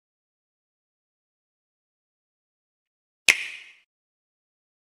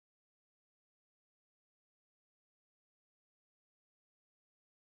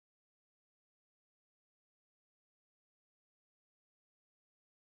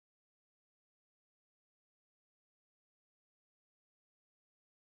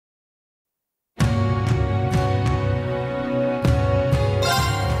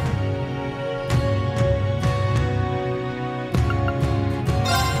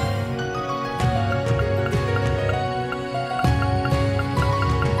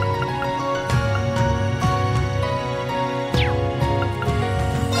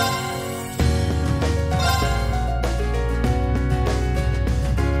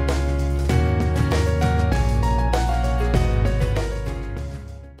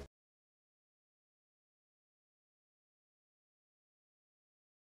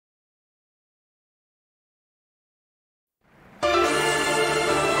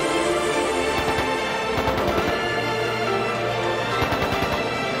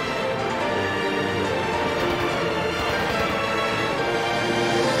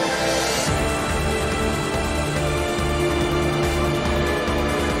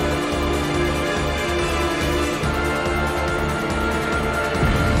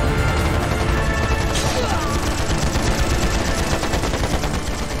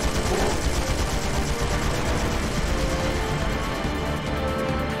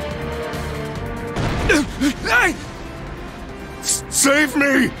Save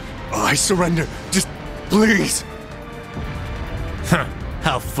me! I surrender. Just please. Huh.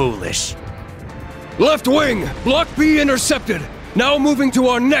 How foolish. Left wing, Block B intercepted. Now moving to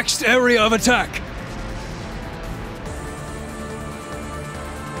our next area of attack.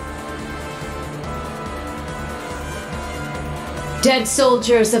 Dead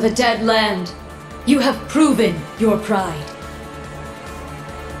soldiers of a dead land, you have proven your pride.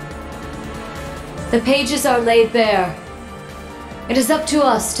 The pages are laid bare. It is up to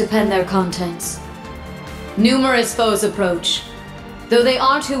us to pen their contents. Numerous foes approach. Though they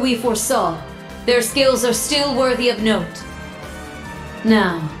aren't who we foresaw, their skills are still worthy of note.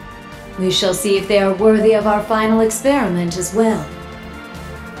 Now, we shall see if they are worthy of our final experiment as well.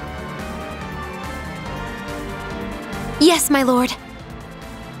 Yes, my lord.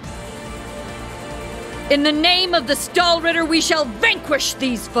 In the name of the Stahlritter, we shall vanquish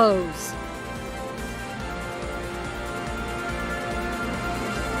these foes.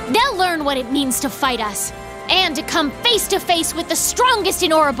 They'll learn what it means to fight us, and to come face to face with the strongest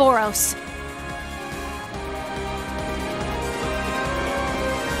in Ouroboros.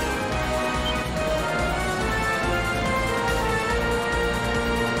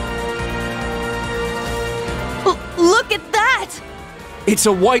 Look at that! It's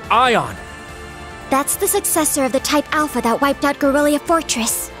a white ion. That's the successor of the Type Alpha that wiped out Guerrilla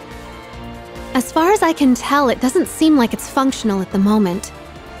Fortress. As far as I can tell, it doesn't seem like it's functional at the moment.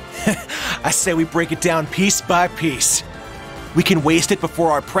 I say we break it down piece by piece. We can waste it before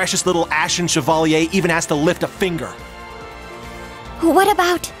our precious little Ashen Chevalier even has to lift a finger. What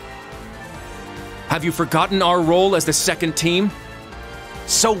about... Have you forgotten our role as the second team?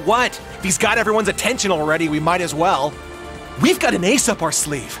 So what? If he's got everyone's attention already, we might as well. We've got an ace up our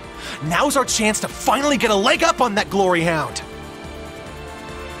sleeve. Now's our chance to finally get a leg up on that Glory Hound.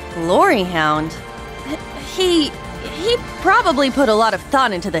 Glory Hound? He probably put a lot of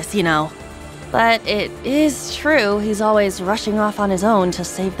thought into this, you know. But it is true, he's always rushing off on his own to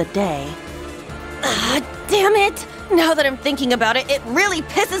save the day. Damn it! Now that I'm thinking about it, it really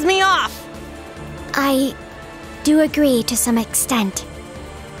pisses me off! I do agree to some extent.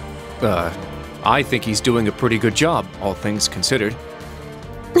 I think he's doing a pretty good job, all things considered.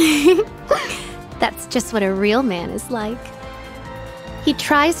 That's just what a real man is like. He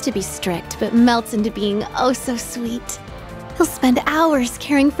tries to be strict, but melts into being oh so sweet. He'll spend hours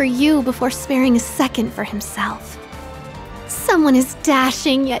caring for you before sparing a second for himself. Someone as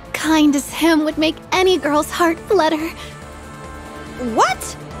dashing yet kind as him would make any girl's heart flutter. What?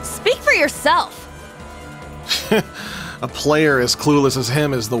 Speak for yourself! A player as clueless as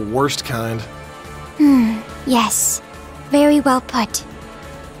him is the worst kind. Yes. Very well put.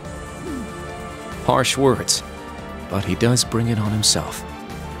 Harsh words, but he does bring it on himself.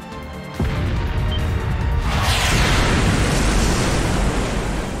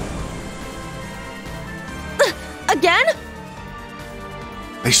 Again?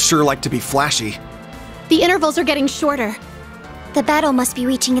 They sure like to be flashy. The intervals are getting shorter. The battle must be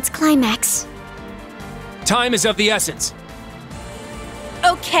reaching its climax. Time is of the essence.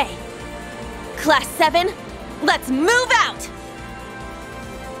 Okay. Class 7, let's move out!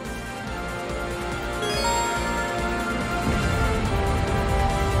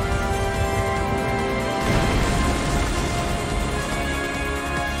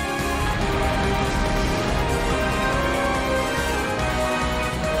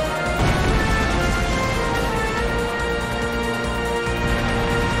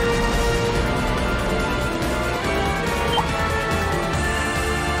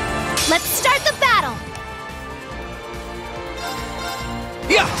 Let's start the battle!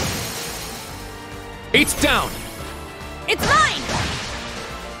 Yeah! It's down! It's mine!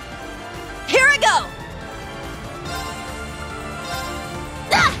 Here I go!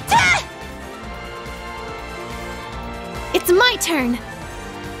 It's my turn!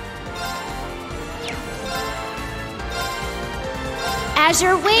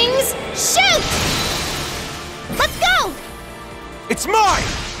 Azure Wings, shoot! Let's go! It's mine!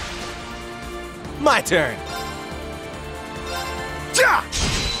 My turn! Ja!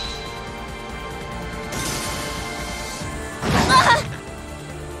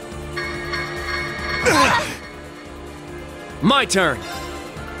 My turn!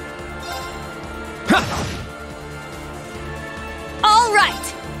 All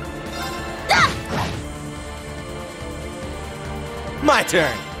right! My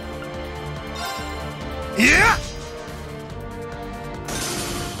turn! Yeah!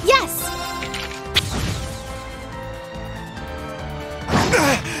 Yes!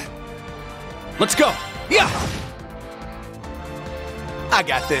 Let's go! Yeah! I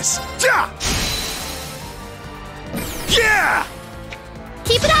got this! Ja! Yeah!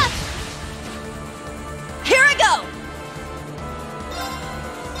 Keep it up! Here I go!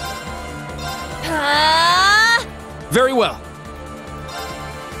 Very well.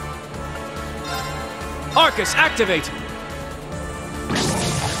 Arcus, activate!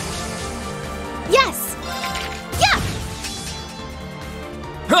 Yes! Yeah!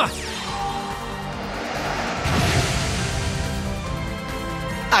 Huh!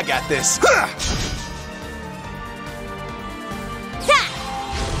 I got this.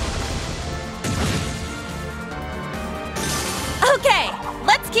 Okay,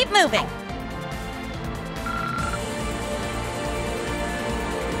 let's keep moving.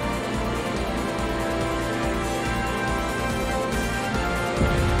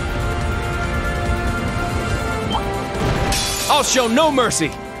 I'll show no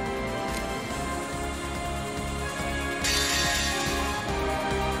mercy!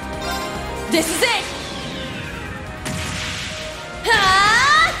 This is it!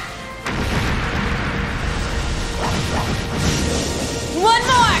 Ah! One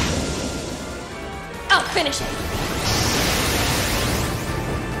more! I'll finish it.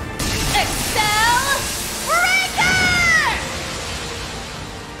 Excel Breaker!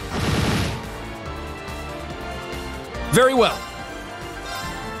 Very well.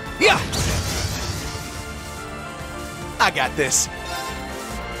 Yeah! I got this.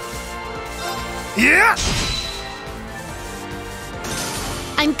 Yeah!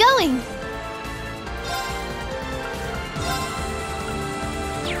 I'm going!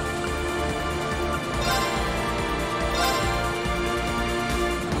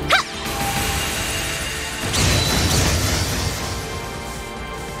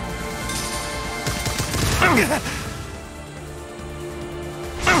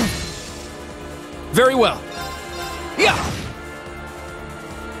 Very well. Yeah!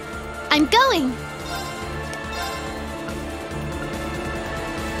 I'm going!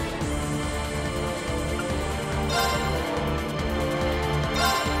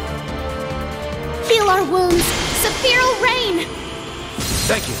 Feel our wounds! Sephiral rain!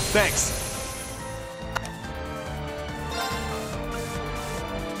 Thank you. Thanks.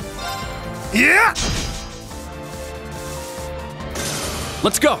 Yeah!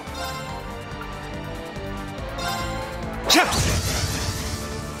 Let's go!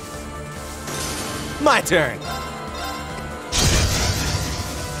 My turn.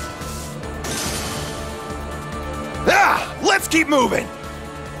 Ah! Let's keep moving!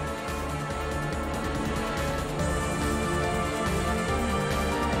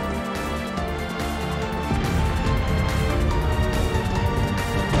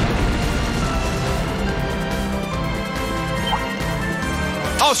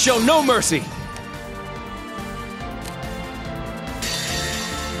 I'll show no mercy!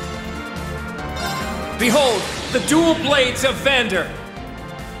 Behold, the dual blades of Vander!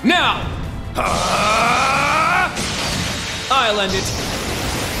 Now! I'll end it!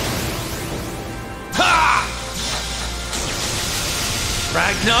 Ha!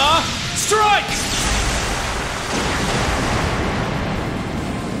 Ragnar, strike!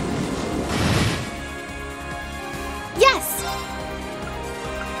 Yes!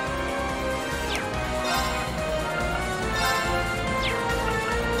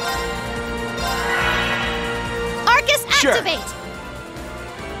 Arcus, Sure. activate!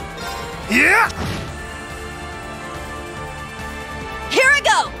 Yeah! Here I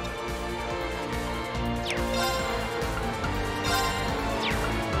go!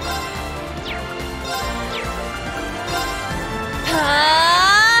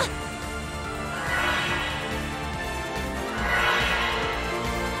 Ah!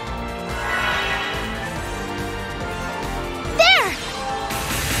 There!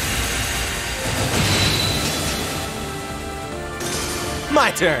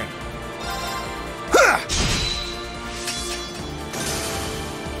 My turn.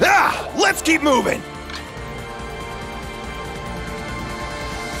 Ah! Let's keep moving!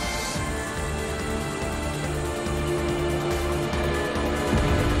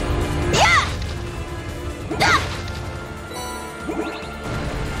 Yeah! Ah!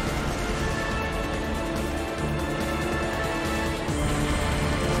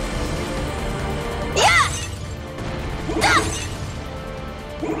 Yeah! Ah!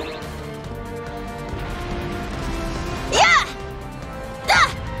 Yeah! Ah!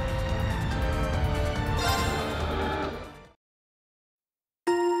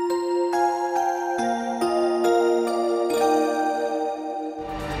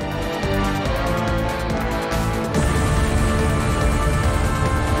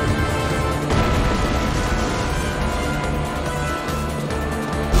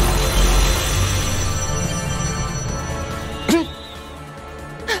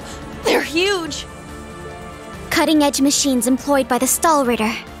 cutting-edge machines employed by the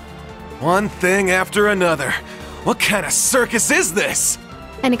Stahlritter. One thing after another. What kind of circus is this?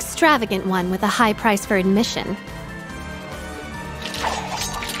 An extravagant one with a high price for admission.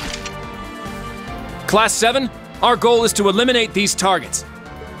 Class 7, our goal is to eliminate these targets.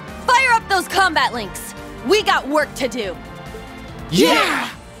 Fire up those combat links! We got work to do! Yeah!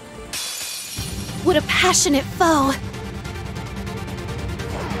 What a passionate foe!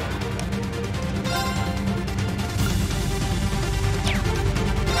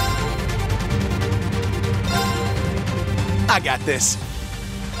 I got this.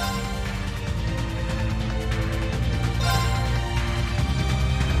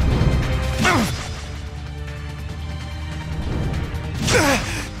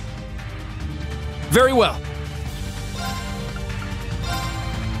 Very well.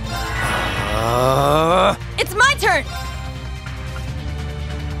 It's my turn!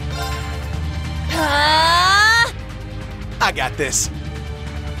 I got this.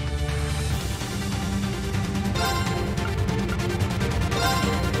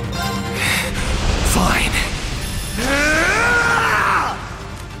 Fine.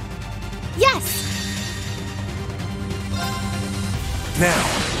 Yes! Now,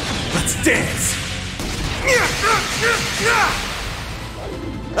 let's dance.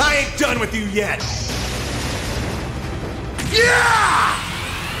 I ain't done with you yet. Yeah!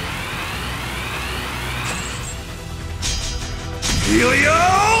 Helio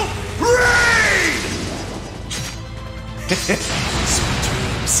Rain! Sweet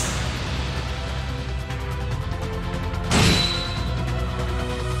dreams.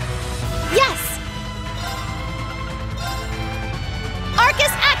 Yes!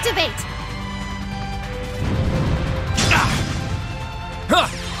 Arcus, activate! Huh.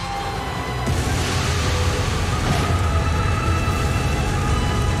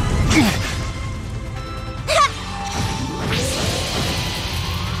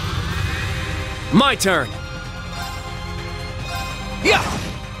 My turn. Yeah.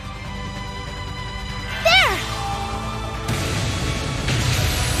 There!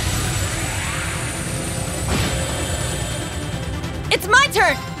 It's my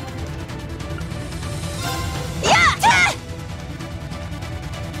turn! Yeah!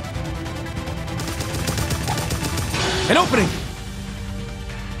 An opening.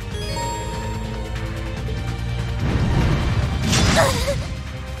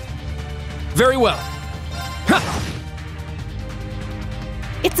 Very well. Ha!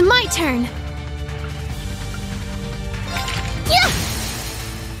 It's my turn! Yeah!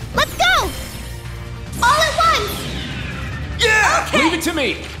 Let's go! All at once! Yeah! Leave it to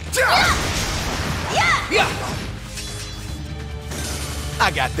me. Yeah! Yeah.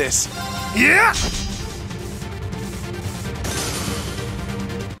 I got this. Yeah!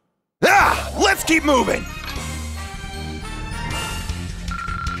 Ah! Let's keep moving!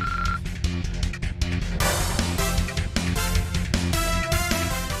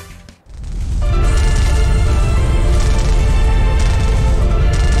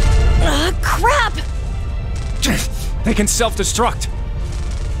 Crap! They can self-destruct.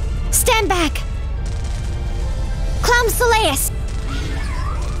 Stand back! Clown Soleus!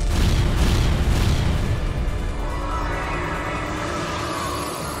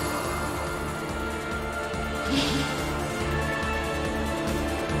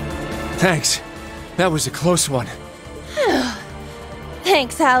 Thanks. That was a close one.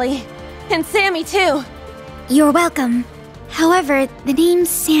 Thanks, Allie. And Sammy, too. You're welcome. However, the name's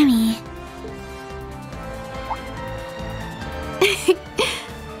Sammy.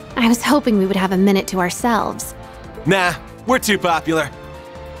 I was hoping we would have a minute to ourselves. Nah, we're too popular.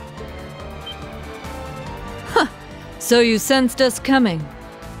 So you sensed us coming.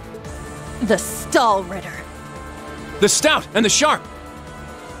 The Stahlritter. The stout and the sharp.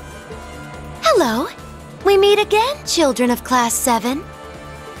 Hello. We meet again, children of Class 7.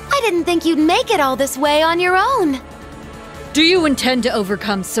 I didn't think you'd make it all this way on your own. Do you intend to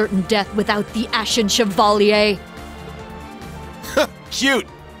overcome certain death without the Ashen Chevalier? Cute.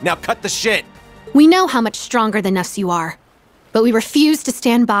 Now cut the shit. We know how much stronger than us you are, but we refuse to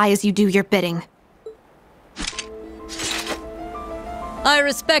stand by as you do your bidding. I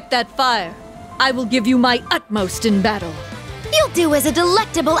respect that fire. I will give you my utmost in battle. You'll do as a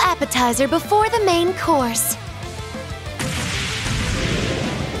delectable appetizer before the main course.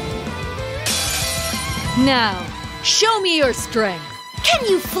 Now, show me your strength. Can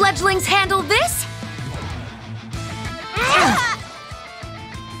you fledglings handle this?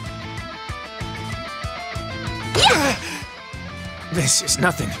 This is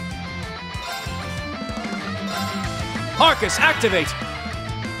nothing. Arcus, activate!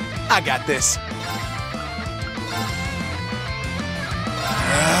 I got this.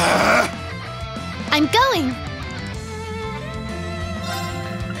 I'm going.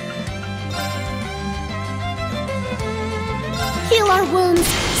 Heal our wounds.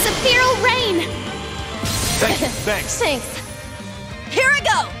 Sephiral rain. Thank you, thanks. Thanks. Here I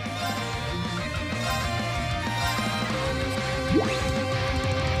go!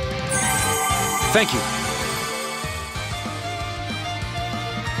 Thank you.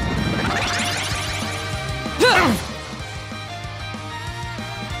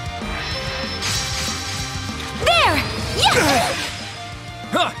 There! Yeah!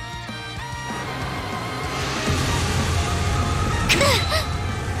 Huh.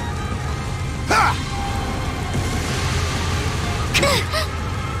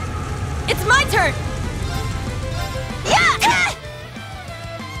 It's my turn! Yeah!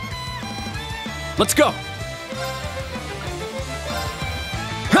 Let's go.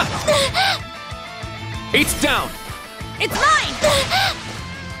 Ha! Eight's down. It's mine!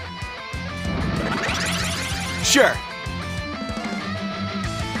 Sure.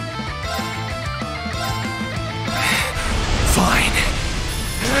 Fine.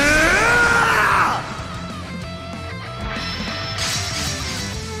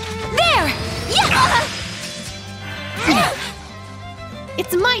 There! Yeah!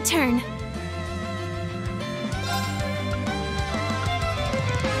 It's my turn.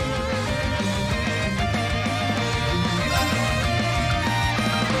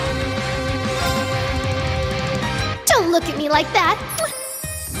 Don't look at me like that.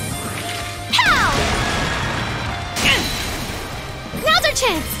 Pow! Now's our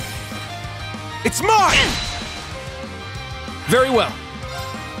chance. It's mine! Very well.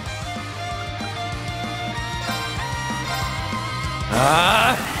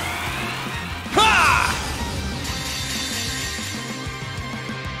 Ha!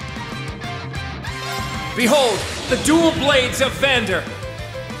 Behold, the dual blades of Vander.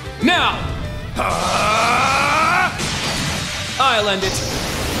 Now! I'll end it.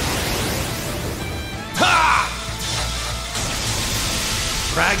 Ha!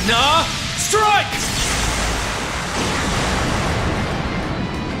 Ragnar, strike!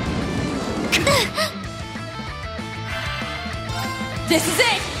 This is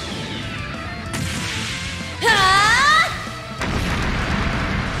it! Ah!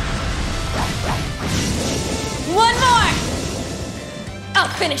 One more! I'll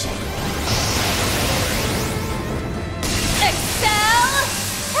finish it! Excel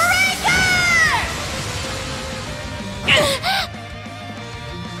Breaker!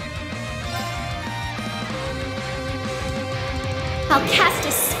 I'll cast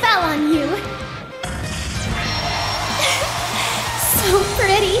a spell on you. So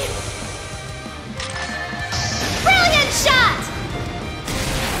pretty. Brilliant shot!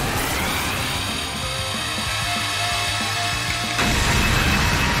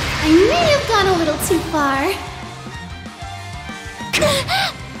 I may have gone a little too far.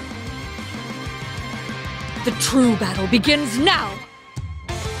 The true battle begins now!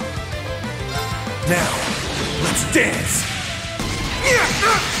 Now, let's dance!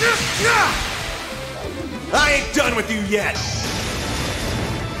 I ain't done with you yet!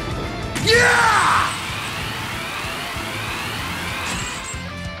 Yeah!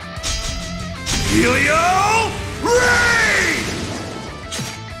 Helio Rain!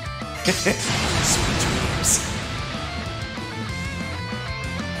 Sweet dreams.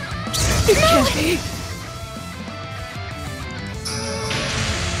 It can't be!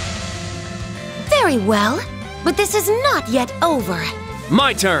 Very well, but this is not yet over.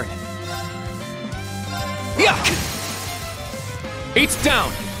 My turn. Yeah! Eight's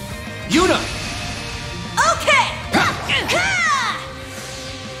down. Yuna! Okay!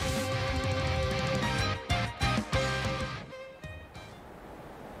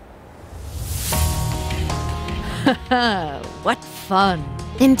 What fun!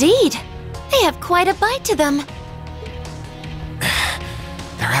 Indeed. They have quite a bite to them.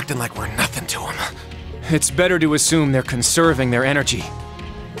 They're acting like we're nothing to them. It's better to assume they're conserving their energy.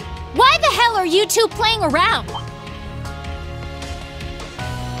 Why the hell are you two playing around?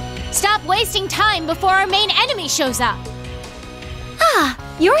 Stop wasting time before our main enemy shows up. Ah,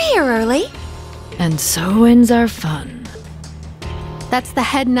 you're here early. And so ends our fun. That's the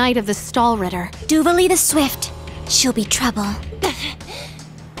head knight of the Stall Ritter. Duvalie the Swift. She'll be trouble.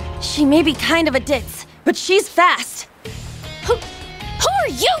 She may be kind of a ditz, but she's fast. Who are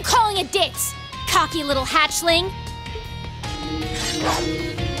you calling a ditz? Cocky little hatchling.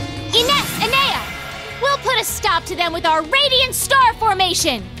 Ines, Enea! We'll put a stop to them with our Radiant Star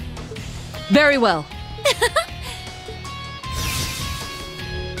Formation! Very well.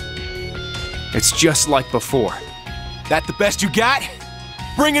 It's just like before. That the best you got?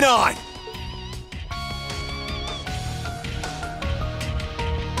 Bring it on!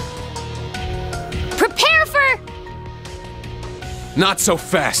 Not so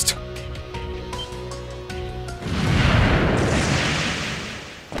fast.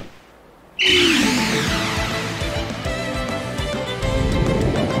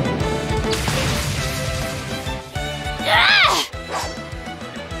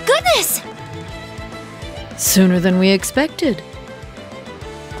 Goodness! Sooner than we expected.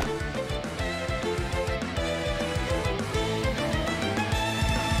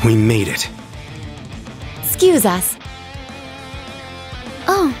 We made it. Excuse us.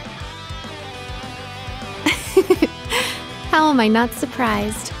 Oh. How am I not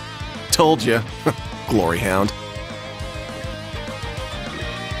surprised? Told ya. Glory hound.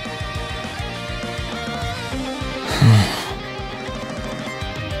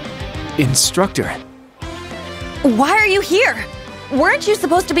 Instructor. Why are you here? Weren't you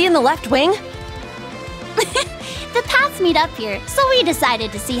supposed to be in the left wing? The paths meet up here, so we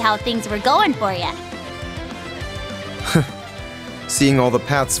decided to see how things were going for you. Seeing all the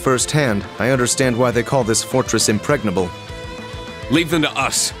paths firsthand, I understand why they call this fortress impregnable. Leave them to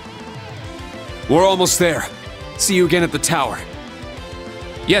us. We're almost there. See you again at the tower.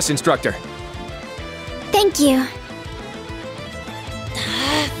 Yes, Instructor. Thank you.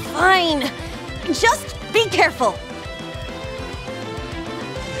 Fine. Just be careful.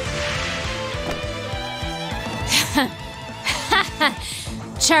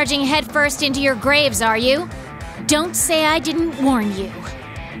 Charging headfirst into your graves, are you? Don't say I didn't warn you.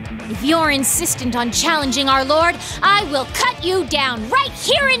 If you're insistent on challenging our Lord, I will cut you down right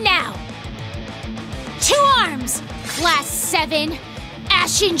here and now! 2 arms! Class 7!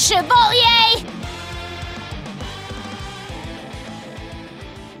 Ashen Chevalier!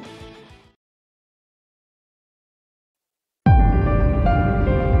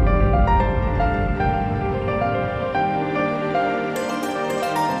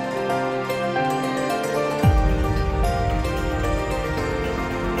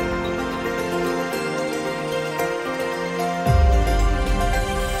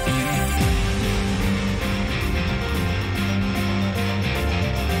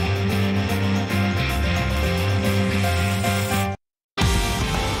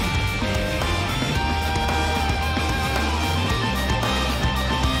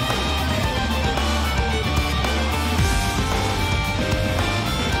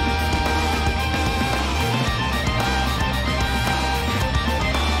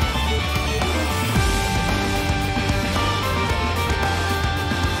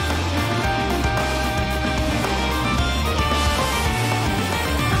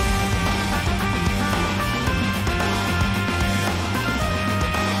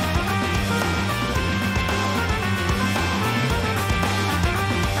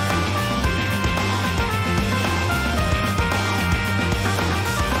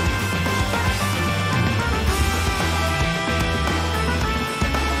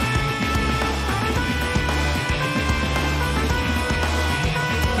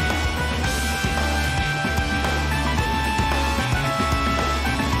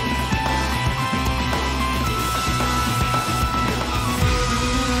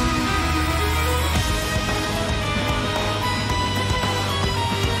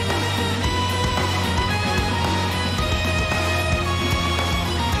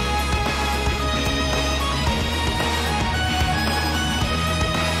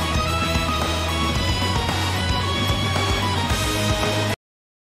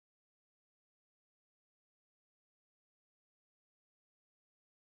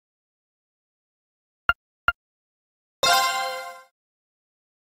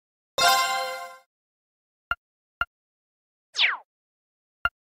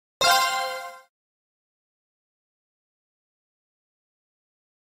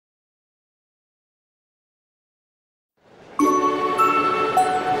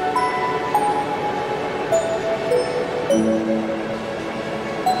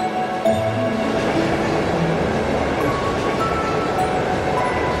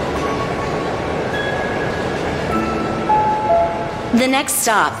 The next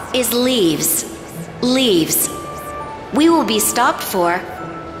stop is Leaves. Leaves. We will be stopped for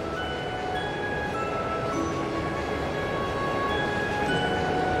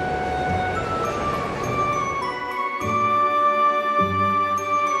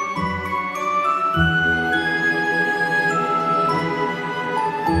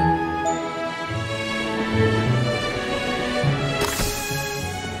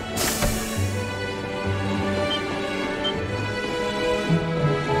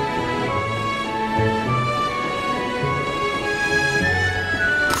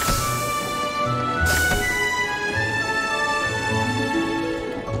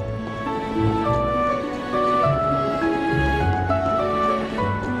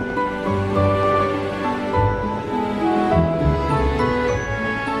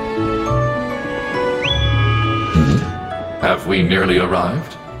journey nearly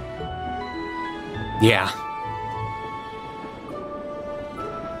arrived? Yeah.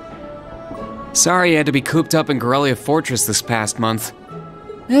 Sorry you had to be cooped up in Corellia Fortress this past month.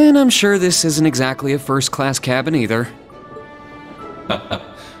 And I'm sure this isn't exactly a first-class cabin either.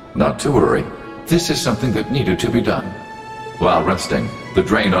 Not to worry. This is something that needed to be done. While resting, the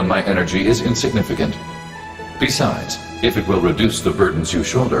drain on my energy is insignificant. Besides, if it will reduce the burdens you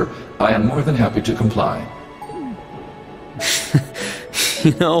shoulder, I am more than happy to comply.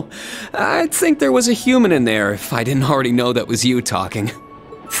 You know, I'd think there was a human in there if I didn't already know that was you talking.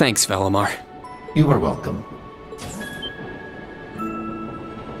 Thanks, Velimar. You are welcome.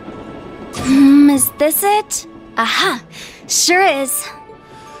 Is this it? Aha! Sure is.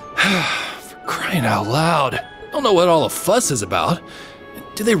 Crying out loud. I don't know what all the fuss is about.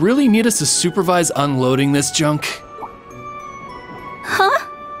 Do they really need us to supervise unloading this junk? Huh?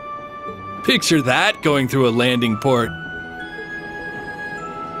 Picture that going through a landing port.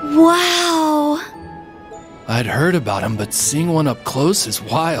 Wow! I'd heard about them, but seeing one up close is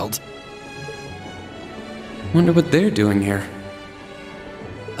wild. Wonder what they're doing here.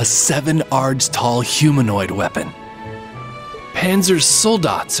 A 7 ards tall humanoid weapon. Panzer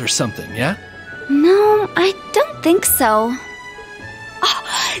Soldats or something, yeah? No, I don't think so.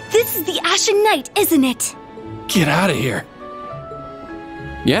 Oh, this is the Ashen Knight, isn't it? Get out of here.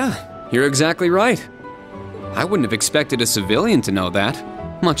 Yeah, you're exactly right. I wouldn't have expected a civilian to know that,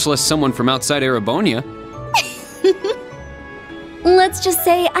 much less someone from outside Erebonia. Let's just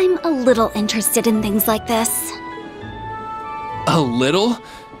say I'm a little interested in things like this. A little?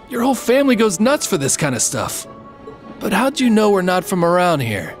 Your whole family goes nuts for this kind of stuff. But how'd you know we're not from around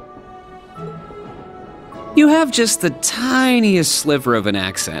here? You have just the tiniest sliver of an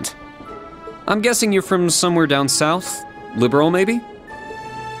accent. I'm guessing you're from somewhere down south? Liberal, maybe?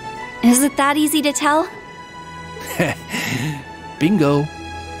 Is it that easy to tell? Bingo.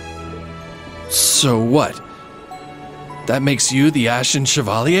 So what? That makes you the Ashen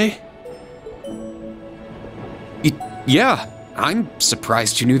Chevalier? Yeah, I'm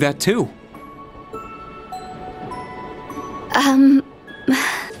surprised you knew that too.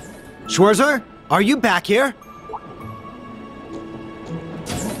 Schwarzer, are you back here?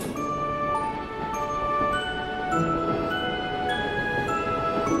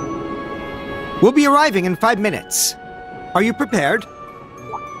 We'll be arriving in 5 minutes. Are you prepared?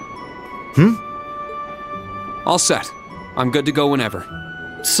 All set. I'm good to go whenever.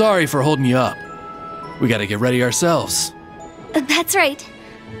 Sorry for holding you up. We gotta get ready ourselves. That's right.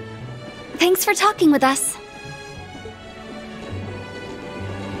 Thanks for talking with us.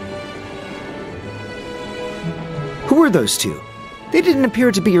 Who are those two? They didn't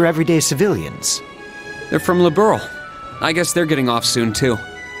appear to be your everyday civilians. They're from Liberal. I guess they're getting off soon too.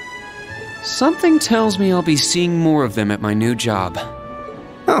 Something tells me I'll be seeing more of them at my new job.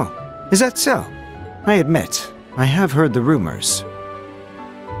 Oh, is that so? I admit, I have heard the rumors.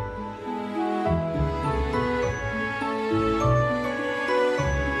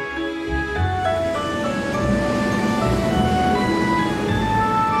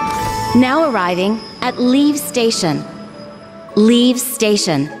 Now arriving at Leave Station. Leave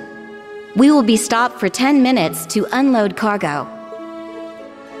Station. We will be stopped for 10 minutes to unload cargo.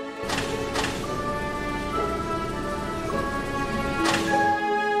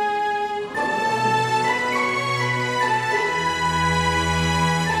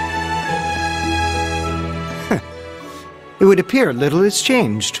 It would appear little has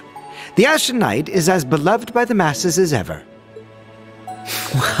changed. The Ashen Knight is as beloved by the masses as ever.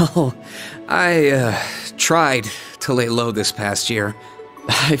 Well, I tried to lay low this past year.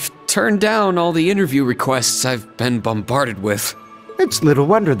 I've turned down all the interview requests I've been bombarded with. It's little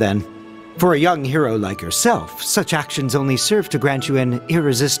wonder then. For a young hero like yourself, such actions only serve to grant you an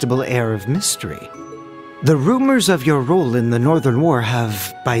irresistible air of mystery. The rumors of your role in the Northern War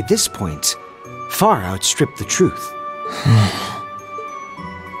have, by this point, far outstripped the truth.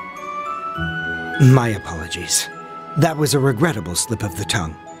 My apologies. That was a regrettable slip of the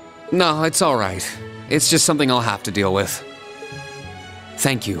tongue. No, it's all right. It's just something I'll have to deal with.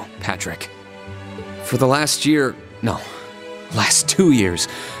 Thank you, Patrick. For the last 2 years,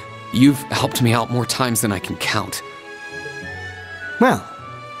 you've helped me out more times than I can count. Well,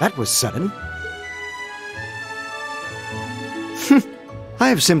 that was sudden. I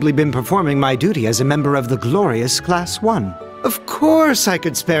have simply been performing my duty as a member of the glorious Class 1. Of course I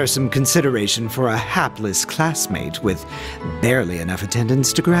could spare some consideration for a hapless classmate with barely enough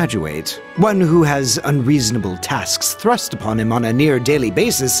attendance to graduate. One who has unreasonable tasks thrust upon him on a near-daily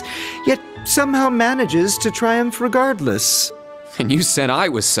basis, yet somehow manages to triumph regardless. And you said I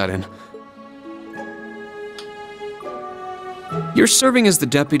was sudden. You're serving as the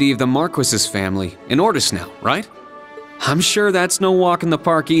deputy of the Marquis's family in Ortis now, right? I'm sure that's no walk in the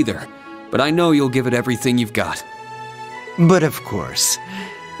park either, but I know you'll give it everything you've got. But of course,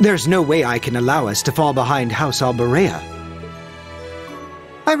 there's no way I can allow us to fall behind House Alberea.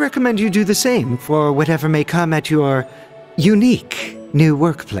 I recommend you do the same for whatever may come at your unique new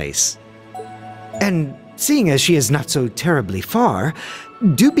workplace. And seeing as she is not so terribly far,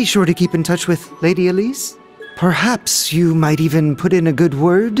 do be sure to keep in touch with Lady Elise. Perhaps you might even put in a good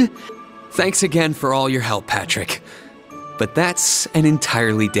word? Thanks again for all your help, Patrick. But that's an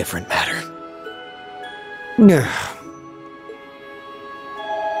entirely different matter.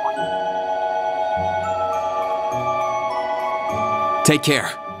 Take care.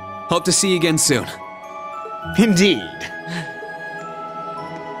 Hope to see you again soon. Indeed.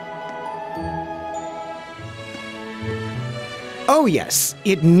 Oh yes,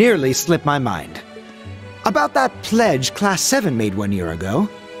 it nearly slipped my mind. About that pledge Class 7 made 1 year ago.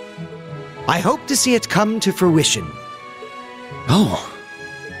 I hope to see it come to fruition. Oh.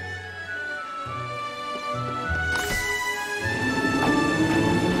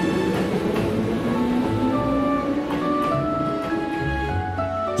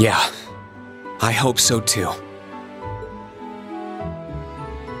 Yeah, I hope so too.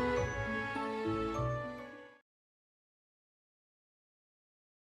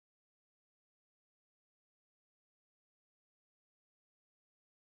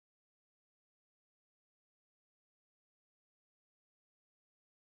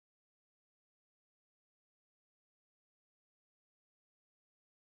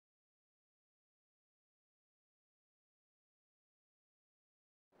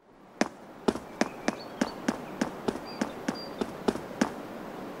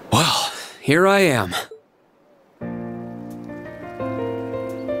 Well, here I am.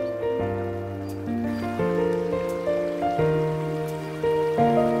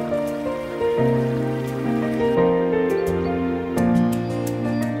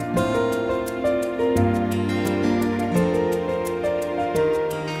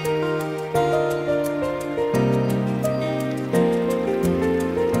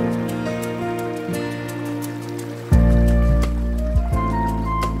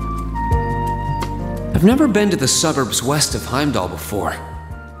 I've never been to the suburbs west of Heimdall before.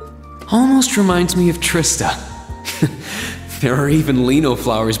 Almost reminds me of Trista. There are even lino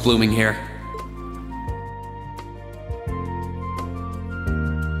flowers blooming here.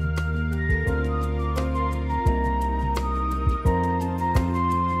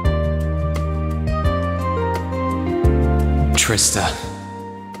 Trista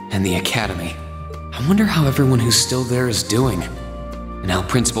and the Academy. I wonder how everyone who's still there is doing. And how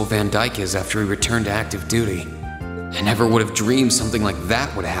Principal Van Dyke is after he returned to active duty. I never would have dreamed something like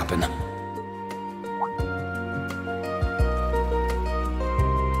that would happen.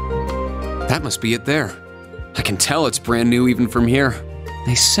 That must be it there. I can tell it's brand new even from here.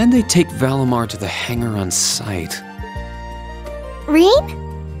 They said they'd take Valimar to the hangar on site. Rean?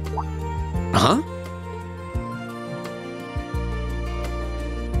 Huh?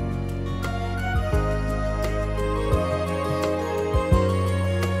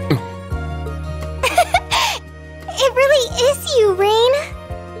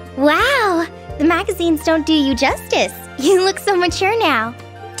 Wow, the magazines don't do you justice. You look so mature now.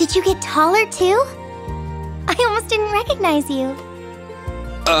 Did you get taller too? I almost didn't recognize you.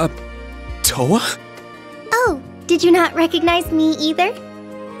 Toa? Oh, did you not recognize me either?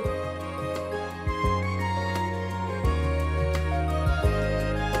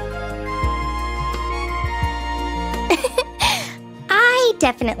 I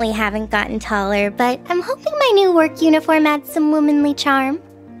definitely haven't gotten taller, but I'm hoping my new work uniform adds some womanly charm.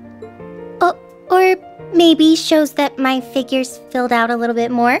 Or maybe shows that my figure's filled out a little bit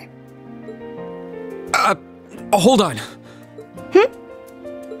more. Hold on.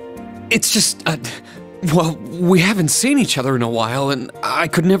 It's just, well, we haven't seen each other in a while, and I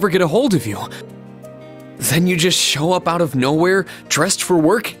could never get a hold of you. Then you just show up out of nowhere, dressed for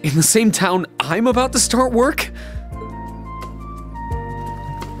work, in the same town I'm about to start work?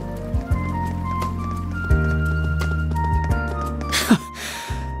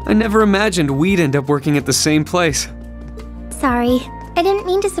 I never imagined we'd end up working at the same place. Sorry, I didn't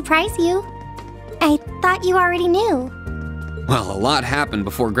mean to surprise you. I thought you already knew. Well, a lot happened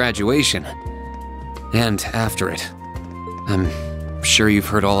before graduation. And after it. I'm sure you've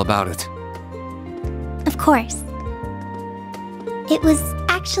heard all about it. Of course. It was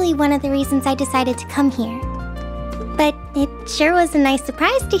actually one of the reasons I decided to come here. But it sure was a nice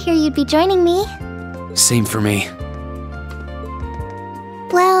surprise to hear you'd be joining me. Same for me.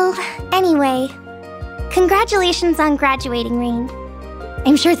 Well, anyway, Congratulations on graduating, Rain.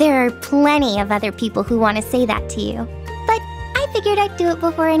 I'm sure there are plenty of other people who want to say that to you, but I figured I'd do it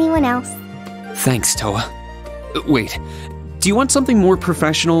before anyone else. Thanks, Toa. Wait, do you want something more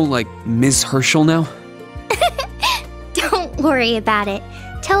professional, like Ms. Herschel now? Don't worry about it.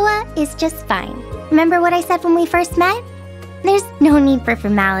 Toa is just fine. Remember what I said when we first met? There's no need for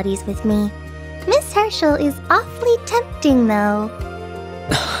formalities with me. Miss Herschel is awfully tempting, though.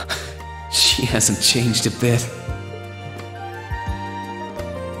 She hasn't changed a bit.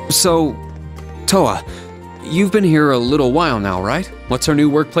 So, Toa, you've been here a little while now, right? What's our new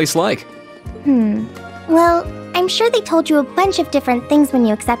workplace like? Well, I'm sure they told you a bunch of different things when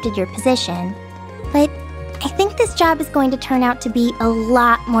you accepted your position. But I think this job is going to turn out to be a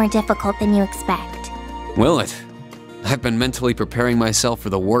lot more difficult than you expect. Will it? I've been mentally preparing myself for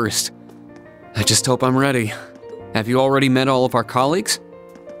the worst. I just hope I'm ready. Have you already met all of our colleagues?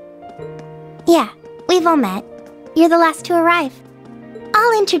 Yeah, we've all met. You're the last to arrive.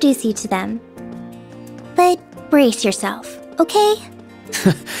 I'll introduce you to them. But brace yourself, okay?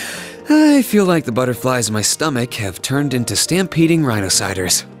 I feel like the butterflies in my stomach have turned into stampeding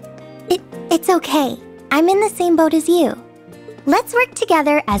rhinociders. It's okay. I'm in the same boat as you. Let's work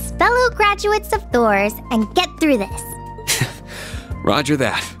together as fellow graduates of Thors and get through this. Roger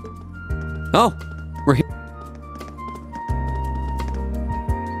that. Oh, we're here.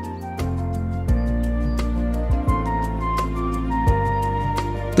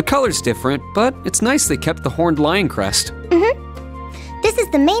 The color's different, but it's nice they kept the horned lion crest. This is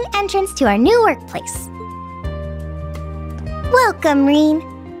the main entrance to our new workplace. Welcome, Reen,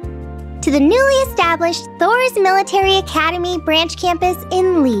 to the newly established Thors Military Academy branch campus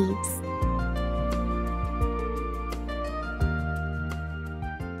in Leeds.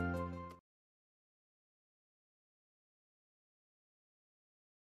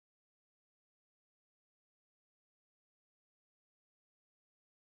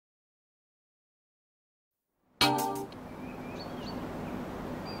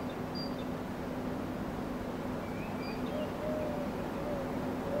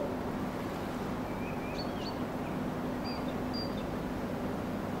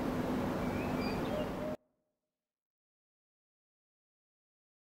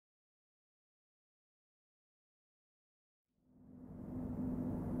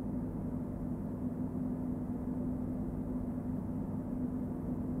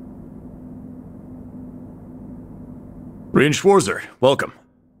 Reen Schwarzer, welcome.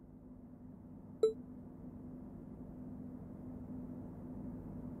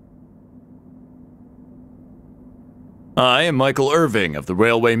 I am Michael Irving of the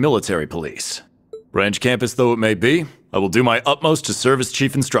Railway Military Police. Branch campus though it may be, I will do my utmost to serve as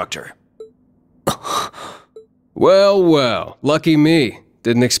chief instructor. Well, well, lucky me.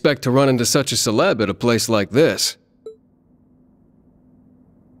 Didn't expect to run into such a celeb at a place like this.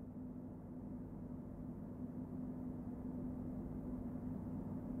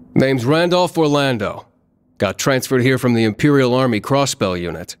 Name's Randolph Orlando. Got transferred here from the Imperial Army Crossbell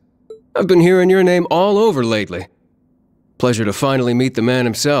Unit. I've been hearing your name all over lately. Pleasure to finally meet the man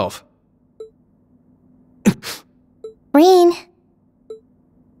himself. Reen.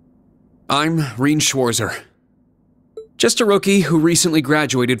 I'm Reen Schwarzer. Just a rookie who recently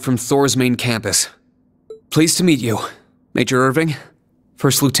graduated from Thor's main campus. Pleased to meet you, Major Irving,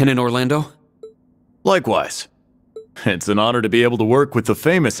 First Lieutenant Orlando. Likewise. It's an honor to be able to work with the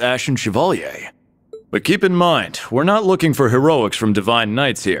famous Ashen Chevalier. But keep in mind, we're not looking for heroics from Divine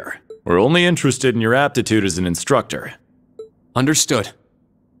Knights here. We're only interested in your aptitude as an instructor. Understood.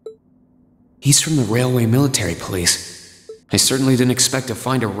 He's from the Railway Military Police. I certainly didn't expect to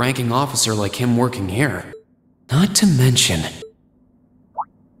find a ranking officer like him working here. Not to mention...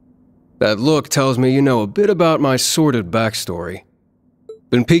 That look tells me you know a bit about my sordid backstory.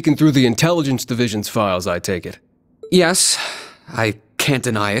 Been peeking through the Intelligence Division's files, I take it. Yes, I can't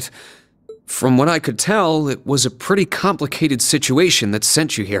deny it. From what I could tell, it was a pretty complicated situation that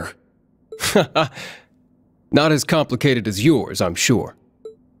sent you here. Not as complicated as yours, I'm sure.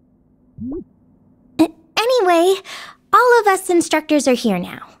 Anyway, all of us instructors are here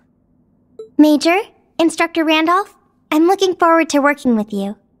now. Major, Instructor Randolph, I'm looking forward to working with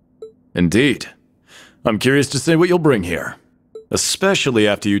you. Indeed. I'm curious to see what you'll bring here. Especially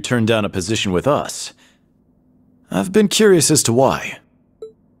after you turn down a position with us. I've been curious as to why.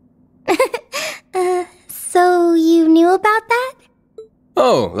 So you knew about that?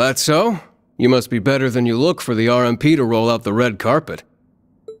 Oh, that's so? You must be better than you look for the RMP to roll out the red carpet.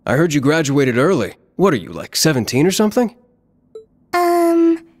 I heard you graduated early. What are you, like 17 or something?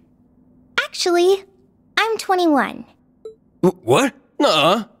 Actually, I'm 21. What?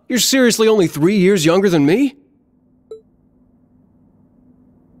 Nuh-uh. You're seriously only 3 years younger than me?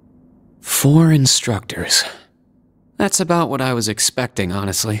 4 instructors. That's about what I was expecting,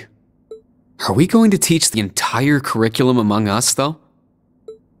 honestly. Are we going to teach the entire curriculum among us, though?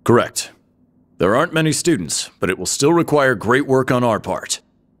 Correct. There aren't many students, but it will still require great work on our part.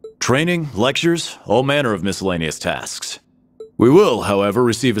 Training, lectures, all manner of miscellaneous tasks. We will, however,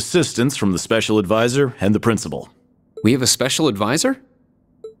 receive assistance from the special advisor and the principal. We have a special advisor?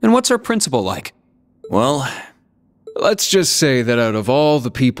 And what's our principal like? Well, let's just say that out of all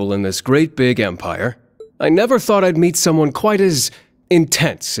the people in this great big empire, I never thought I'd meet someone quite as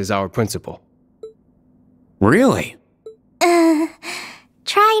intense as our principal. Really?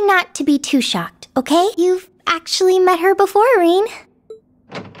 Try not to be too shocked, okay? You've actually met her before, Reen.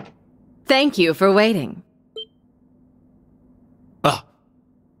 Thank you for waiting. Ah,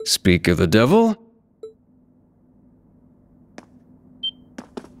 speak of the devil.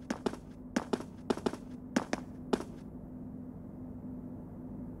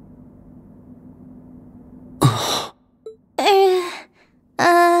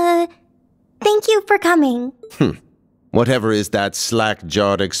 Thank you for coming. Whatever is that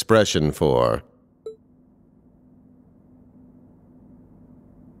slack-jawed expression for?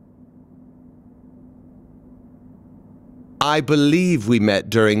 I believe we met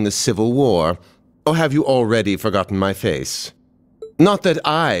during the Civil War. Or have you already forgotten my face? Not that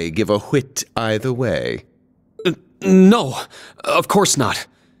I give a whit either way. No, of course not.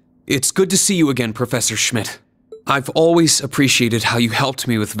 It's good to see you again, Professor Schmidt. I've always appreciated how you helped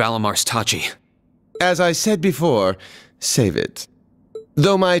me with Valamar's Tachi. As I said before, save it.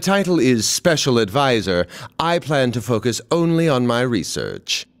 Though my title is Special Advisor, I plan to focus only on my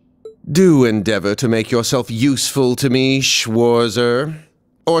research. Do endeavor to make yourself useful to me, Schwarzer.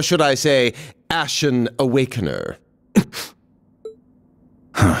 Or should I say, Ashen Awakener.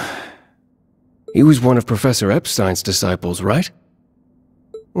 He was one of Professor Epstein's disciples, right?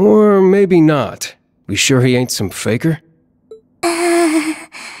 Or maybe not. We sure he ain't some faker?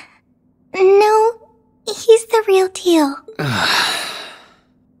 No, he's the real deal.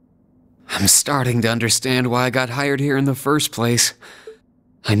 I'm starting to understand why I got hired here in the first place.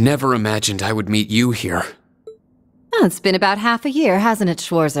 I never imagined I would meet you here. Oh, it's been about half a year, hasn't it,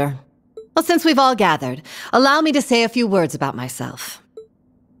 Schwarzer? Well, since we've all gathered, allow me to say a few words about myself.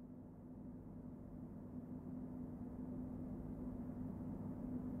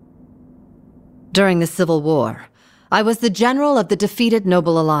 During the Civil War, I was the general of the defeated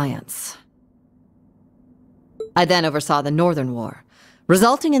Noble Alliance. I then oversaw the Northern War,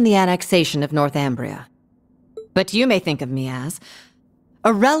 resulting in the annexation of Northumbria. But you may think of me as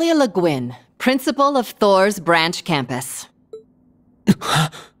Aurelia Le Guin, principal of Thor's branch campus.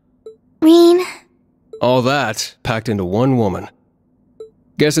 Reen? All that packed into one woman.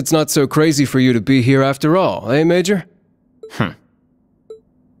 Guess it's not so crazy for you to be here after all, eh, Major?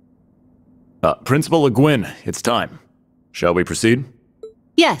 Principal Le Guin, it's time. Shall we proceed?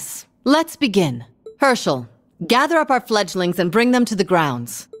 Yes, let's begin. Herschel, gather up our fledglings and bring them to the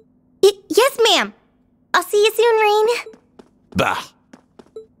grounds. Yes, ma'am. I'll see you soon, Reen. Bah.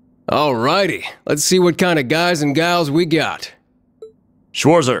 Alrighty, let's see what kind of guys and gals we got.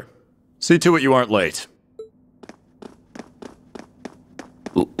 Schwarzer, see to it you aren't late.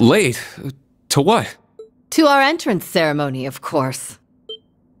 Late? To what? To our entrance ceremony, of course.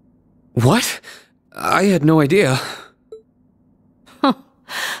 What? I had no idea.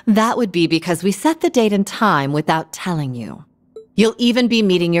 That would be because we set the date and time without telling you. You'll even be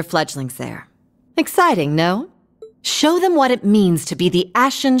meeting your fledglings there. Exciting, no? Show them what it means to be the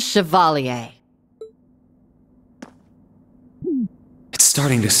Ashen Chevalier. It's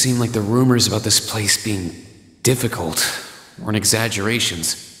starting to seem like the rumors about this place being difficult weren't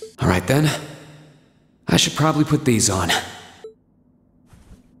exaggerations. Alright then, I should probably put these on.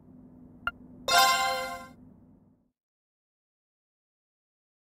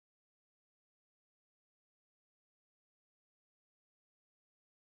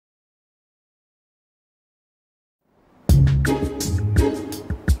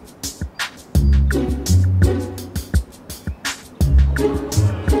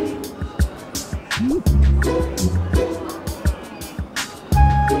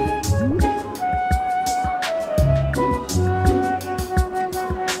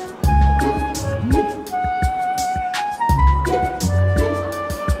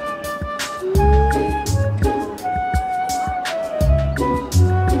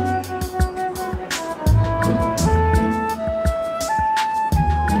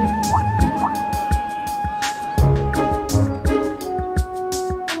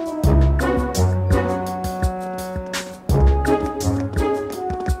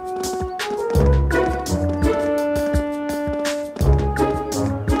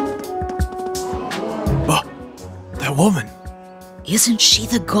 that woman? Isn't she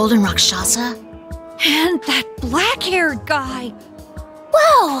the Golden Rakshasa? And that black-haired guy!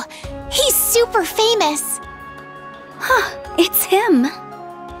 Whoa! He's super famous! Huh, it's him.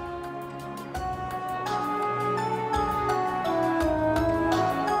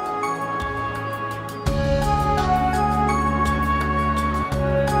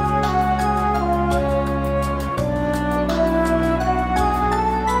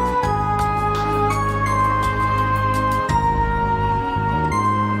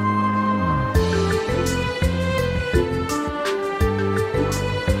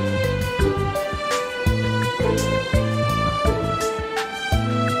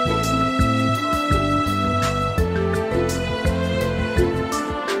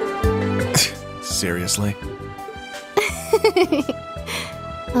 Seriously?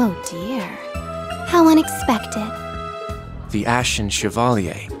 Oh dear. How unexpected. The Ashen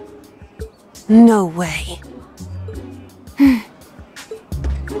Chevalier. No way.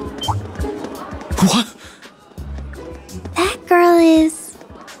 What? That girl is...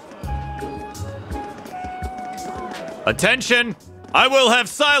 Attention! I will have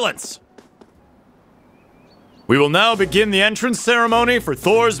silence! We will now begin the entrance ceremony for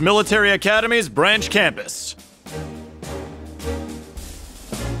Thor's Military Academy's branch campus.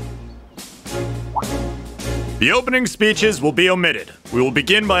 The opening speeches will be omitted. We will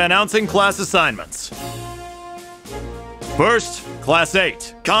begin by announcing class assignments. First, Class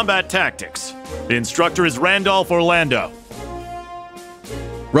 8, Combat Tactics. The instructor is Randolph Orlando.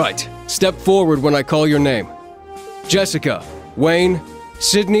 Right. Step forward when I call your name. Jessica, Wayne,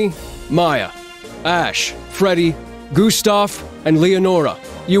 Sydney, Maya, Ash, Freddy, Gustav, and Leonora.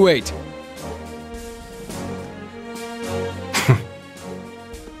 You 8.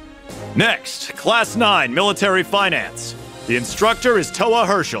 Next, Class 9, Military Finance. The instructor is Toa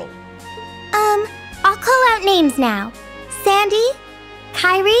Herschel. I'll call out names now. Sandy,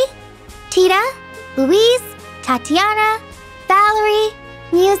 Kyrie, Tita, Louise, Tatiana, Valerie,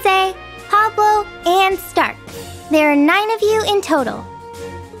 Muse, Pablo, and Stark. There are 9 of you in total.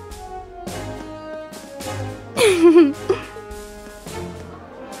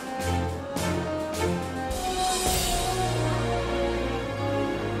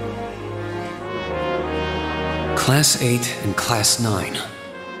 Class 8 and Class 9.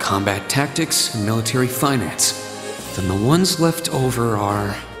 Combat Tactics and Military Finance. Then the ones left over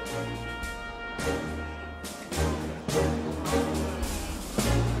are...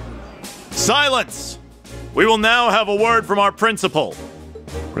 Silence! We will now have a word from our principal.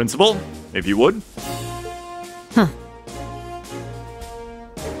 Principal, if you would.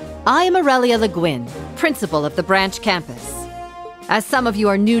 I am Aurelia Le Guin, principal of the branch campus. As some of you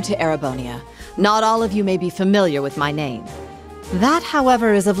are new to Erebonia, not all of you may be familiar with my name. That,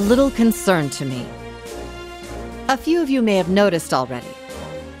 however, is of little concern to me. A few of you may have noticed already,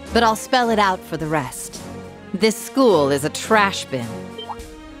 but I'll spell it out for the rest. This school is a trash bin.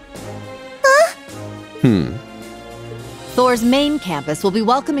 Thor's main campus will be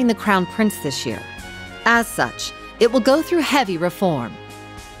welcoming the Crown Prince this year. As such, it will go through heavy reform.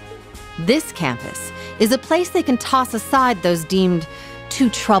 This campus is a place they can toss aside those deemed too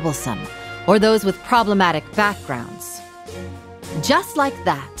troublesome, or those with problematic backgrounds. Just like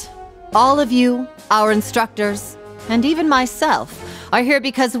that, all of you, our instructors, and even myself, are here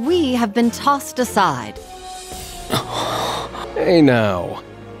because we have been tossed aside. Hey now.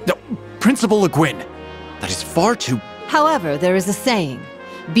 No, Principal Le Guin, that is far too... However, there is a saying,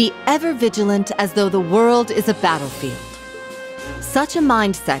 be ever vigilant as though the world is a battlefield. Such a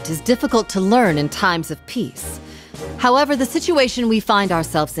mindset is difficult to learn in times of peace. However, the situation we find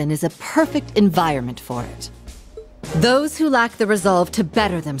ourselves in is a perfect environment for it. Those who lack the resolve to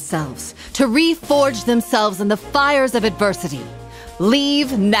better themselves, to reforge themselves in the fires of adversity,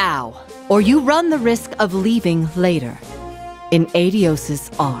 leave now, or you run the risk of leaving later, in Adios's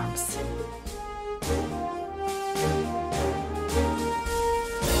arms.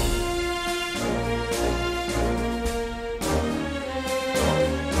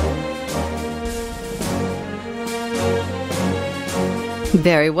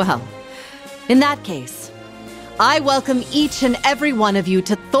 Very well. In that case, I welcome each and every one of you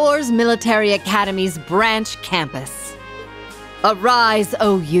to Thor's Military Academy's branch campus. Arise,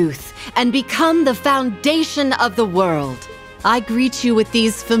 O youth, and become the foundation of the world. I greet you with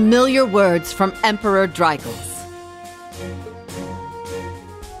these familiar words from Emperor Drygles.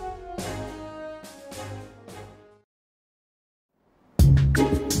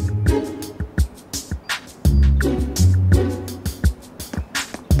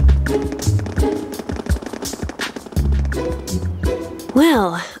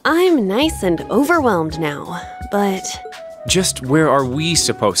 Well, I'm nice and overwhelmed now. but... Just where are we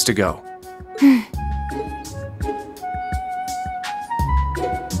supposed to go?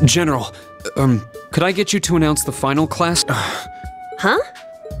 General, could I get you to announce the final class? Huh?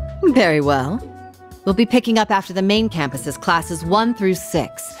 Very well. We'll be picking up after the main campus's classes 1 through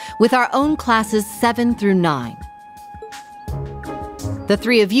 6, with our own classes 7 through 9. The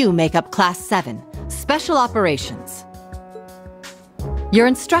 3 of you make up Class 7, Special Operations. Your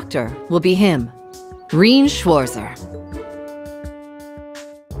instructor will be him, Reen Schwarzer.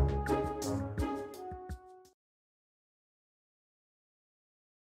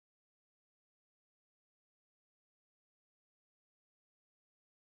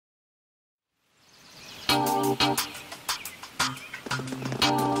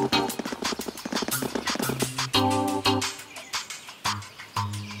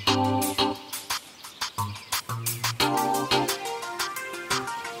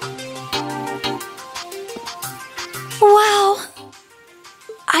 Wow!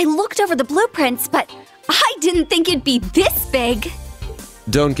 I looked over the blueprints, but I didn't think it'd be this big.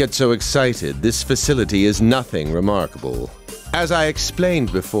 Don't get so excited. This facility is nothing remarkable. As I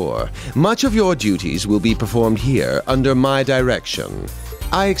explained before, much of your duties will be performed here under my direction.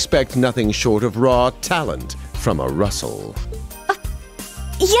 I expect nothing short of raw talent from a Russell.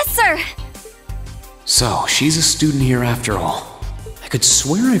 Yes, sir! So, she's a student here after all. I could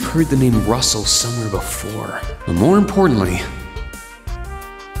swear I've heard the name Russell somewhere before. But more importantly...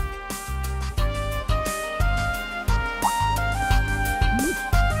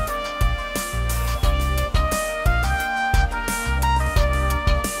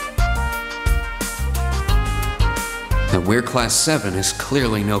 that we're Class 7 is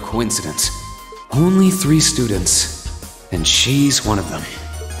clearly no coincidence. Only 3 students, and she's one of them.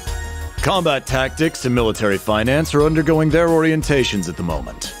 Combat tactics and military finance are undergoing their orientations at the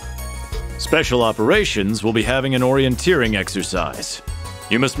moment. Special operations will be having an orienteering exercise.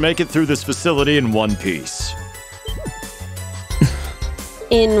 You must make it through this facility in one piece.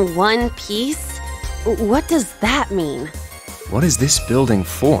 In one piece? What does that mean? What is this building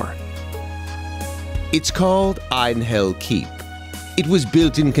for? It's called Einhell Keep. It was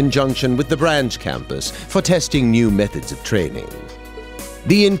built in conjunction with the branch campus for testing new methods of training.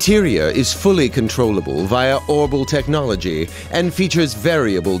 The interior is fully controllable via orbal technology and features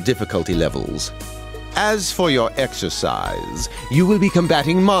variable difficulty levels. As for your exercise, you will be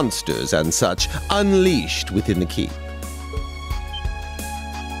combating monsters and such unleashed within the keep.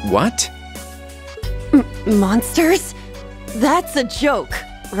 What? Monsters? That's a joke,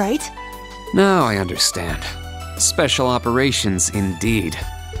 right? Now I understand. Special operations, indeed.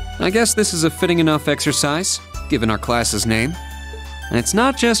 I guess this is a fitting enough exercise, given our class's name. And it's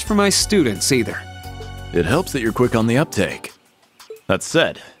not just for my students, either. It helps that you're quick on the uptake. That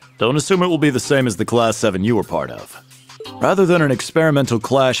said, don't assume it will be the same as the Class 7 you were part of. Rather than an experimental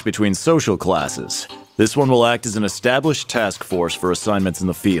clash between social classes, this one will act as an established task force for assignments in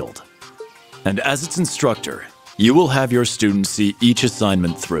the field. And as its instructor, you will have your students see each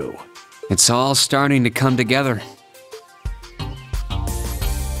assignment through. It's all starting to come together.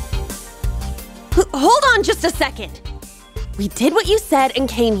 Hold on just a second! We did what you said and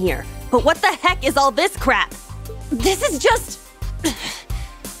came here, but what the heck is all this crap? This is just...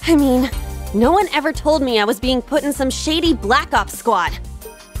 I mean, no one ever told me I was being put in some shady Black Ops squad.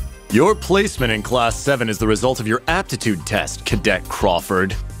 Your placement in Class 7 is the result of your aptitude test, Cadet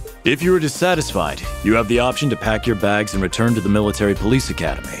Crawford. If you are dissatisfied, you have the option to pack your bags and return to the Military Police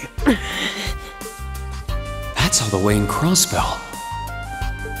Academy. That's all the way in Crossbell.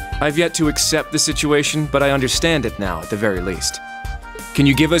 I've yet to accept the situation, but I understand it now, at the very least. Can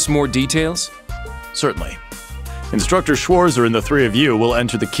you give us more details? Certainly. Instructor Schwarzer and the 3 of you will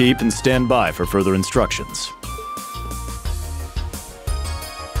enter the keep and stand by for further instructions.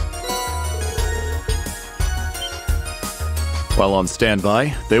 While on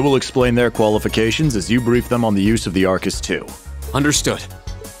standby, they will explain their qualifications as you brief them on the use of the Arcus II. Understood.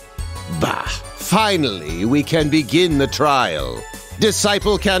 Bah! Finally, we can begin the trial.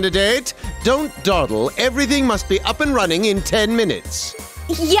 Disciple candidate, don't dawdle. Everything must be up and running in 10 minutes.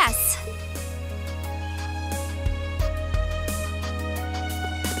 Yes!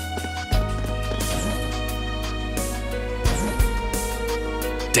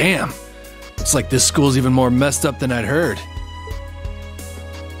 Damn! Looks like this school's even more messed up than I'd heard.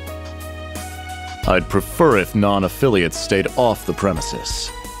 I'd prefer if non-affiliates stayed off the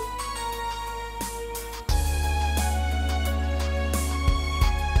premises.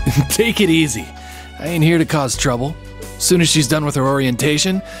 Take it easy. I ain't here to cause trouble. As soon as she's done with her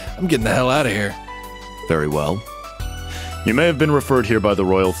orientation, I'm getting the hell out of here. Very well. You may have been referred here by the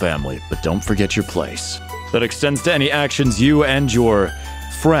royal family, but don't forget your place. That extends to any actions you and your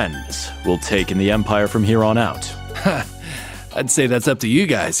friends will take in the Empire from here on out. I'd say that's up to you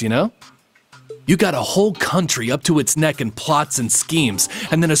guys, you know? You got a whole country up to its neck in plots and schemes,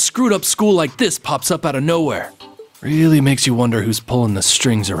 and then a screwed up school like this pops up out of nowhere. Really makes you wonder who's pulling the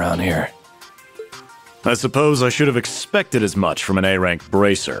strings around here. I suppose I should have expected as much from an A-rank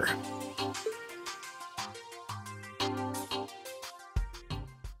bracer.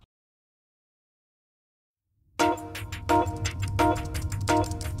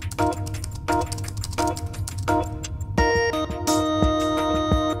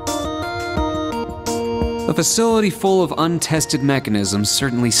 A facility full of untested mechanisms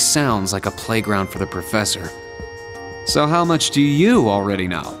certainly sounds like a playground for the professor. So how much do you already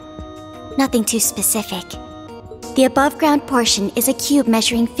know? Nothing too specific. The above-ground portion is a cube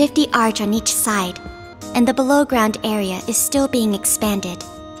measuring 50 arch on each side, and the below-ground area is still being expanded.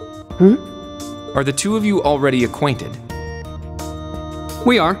 Are the two of you already acquainted?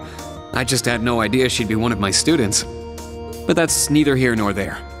 We are. I just had no idea she'd be one of my students. But that's neither here nor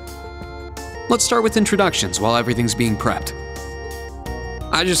there. Let's start with introductions while everything's being prepped.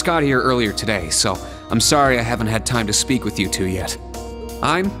 I just got here earlier today, so I'm sorry I haven't had time to speak with you two yet.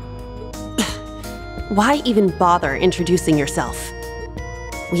 Why even bother introducing yourself?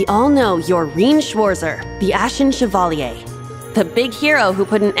 We all know you're Rien Schwarzer, the Ashen Chevalier. The big hero who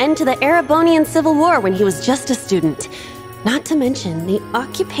put an end to the Erebonian Civil War when he was just a student. Not to mention the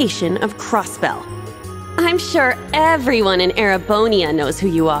occupation of Crossbell. I'm sure everyone in Erebonia knows who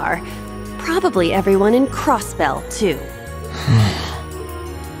you are. Probably everyone in Crossbell, too.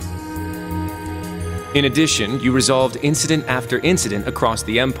 In addition, you resolved incident after incident across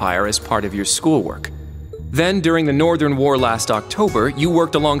the Empire as part of your schoolwork. Then, during the Northern War last October, you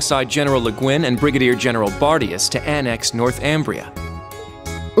worked alongside General Le Guin and Brigadier General Bardius to annex Northumbria.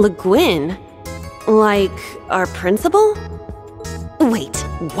 Le Guin? Like, our principal? Wait,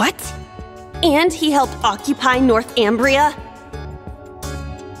 what? And he helped occupy Northumbria?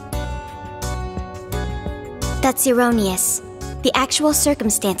 That's erroneous. The actual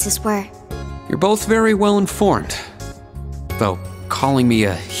circumstances were... You're both very well informed. Though calling me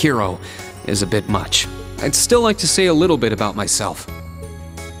a hero is a bit much. I'd still like to say a little bit about myself.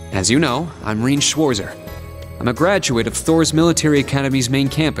 As you know, I'm Rien Schwarzer. I'm a graduate of Thor's Military Academy's main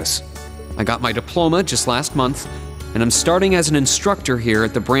campus. I got my diploma just last month, and I'm starting as an instructor here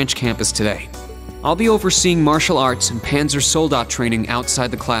at the branch campus today. I'll be overseeing martial arts and Panzer Soldat training outside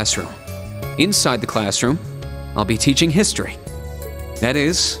the classroom. Inside the classroom, I'll be teaching history. That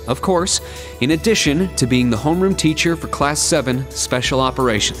is, of course, in addition to being the homeroom teacher for Class 7 Special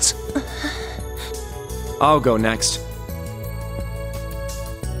Operations. I'll go next.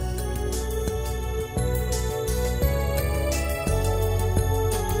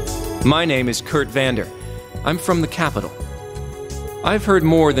 My name is Kurt Vander. I'm from the capital. I've heard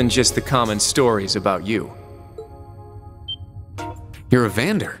more than just the common stories about you. You're a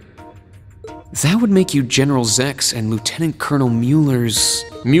Vander? That would make you General Zex and Lieutenant Colonel Mueller's...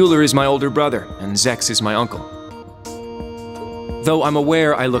 Mueller is my older brother, and Zex is my uncle. Though I'm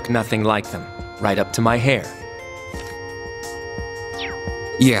aware I look nothing like them, right up to my hair.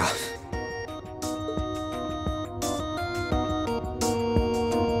 Yeah.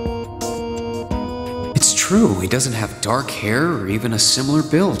 It's true, he doesn't have dark hair or even a similar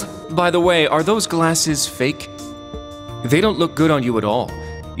build. By the way, are those glasses fake? They don't look good on you at all.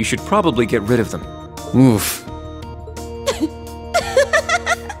 You should probably get rid of them. Oof.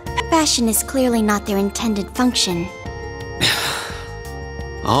 Fashion is clearly not their intended function.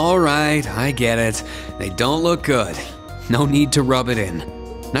 All right, I get it. They don't look good. No need to rub it in.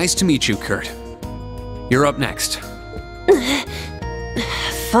 Nice to meet you, Kurt. You're up next.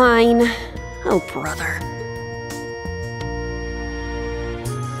 Fine. Oh, brother.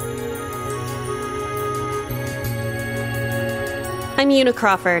 I'm Una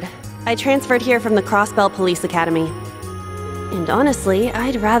Crawford. I transferred here from the Crossbell Police Academy. And honestly,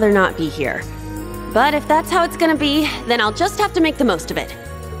 I'd rather not be here. But if that's how it's gonna be, then I'll just have to make the most of it.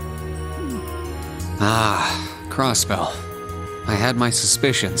 Ah, Crossbell. I had my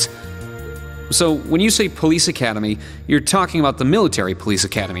suspicions. So, when you say Police Academy, you're talking about the Military Police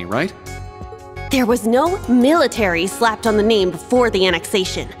Academy, right? There was no military slapped on the name before the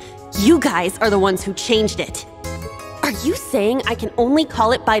annexation. You guys are the ones who changed it. Are you saying I can only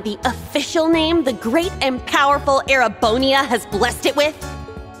call it by the official name the great and powerful Erebonia has blessed it with?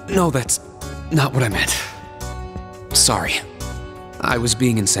 No, that's not what I meant. Sorry. I was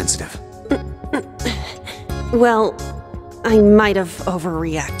being insensitive. Well, I might have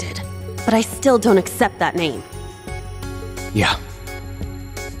overreacted, but I still don't accept that name. Yeah.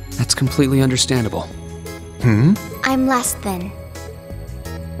 That's completely understandable. I'm less than.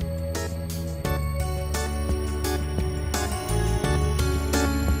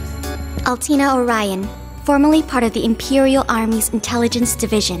 Altina Orion, formerly part of the Imperial Army's Intelligence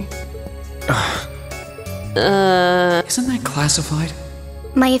Division. Isn't that classified?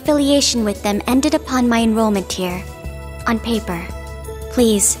 My affiliation with them ended upon my enrollment here. On paper.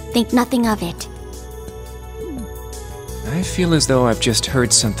 Please, think nothing of it. I feel as though I've just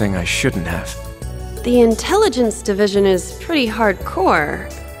heard something I shouldn't have. The intelligence division is pretty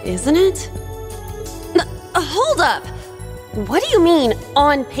hardcore, isn't it? Hold up! What do you mean,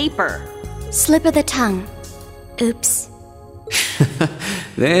 on paper? Slip of the tongue. Oops.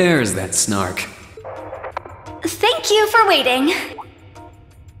 There's that snark. Thank you for waiting.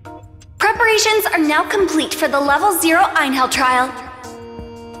 Preparations are now complete for the Level 0 Einhell trial.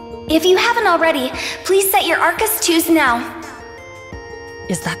 If you haven't already, please set your Arcus 2s now.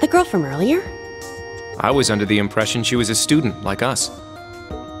 Is that the girl from earlier? I was under the impression she was a student, like us.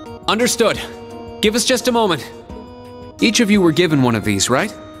 Understood. Give us just a moment. Each of you were given one of these,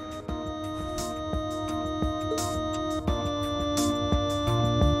 right?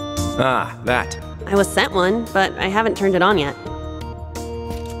 Ah, that. I was sent one, but I haven't turned it on yet.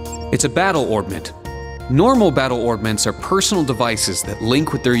 It's a battle orbment. Normal battle orbments are personal devices that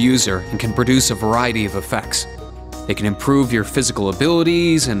link with their user and can produce a variety of effects. They can improve your physical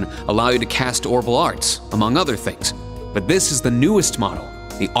abilities and allow you to cast orbital arts, among other things. But this is the newest model,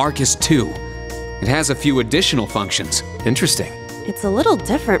 the Arcus 2. It has a few additional functions. Interesting. It's a little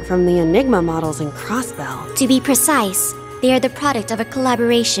different from the Enigma models in Crossbell. To be precise, they are the product of a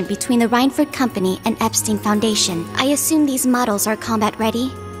collaboration between the Reinford Company and Epstein Foundation. I assume these models are combat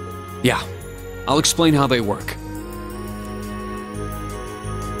ready? Yeah. I'll explain how they work.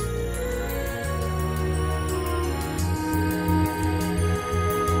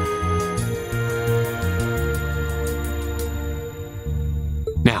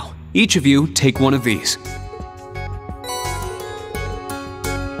 Now, each of you take one of these.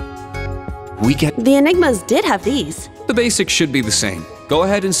 We get... The Enigmas did have these. The basics should be the same. Go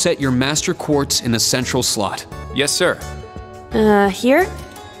ahead and set your Master Quartz in the central slot. Yes, sir. Here?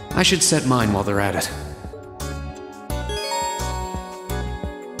 I should set mine while they're at it.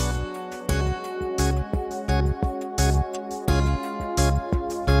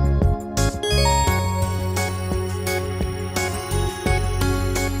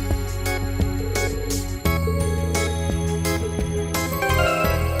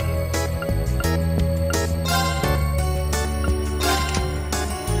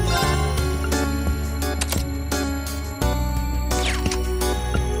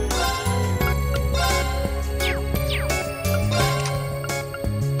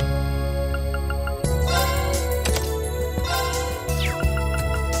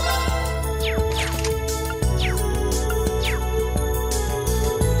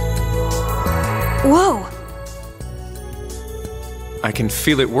 Whoa! I can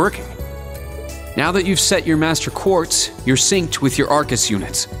feel it working. Now that you've set your Master Quartz, you're synced with your Arcus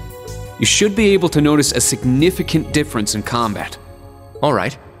units. You should be able to notice a significant difference in combat. All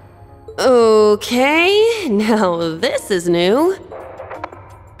right. Okay, now this is new.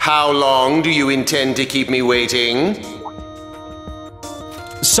 How long do you intend to keep me waiting?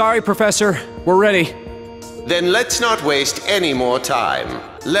 Sorry, Professor. We're ready. Then let's not waste any more time.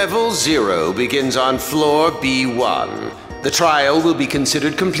 Level 0 begins on floor B1. The trial will be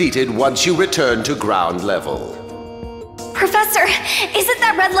considered completed once you return to ground level. Professor, is it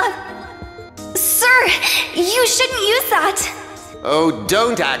that red Sir, you shouldn't use that. Oh,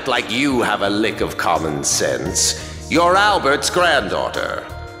 don't act like you have a lick of common sense. You're Albert's granddaughter.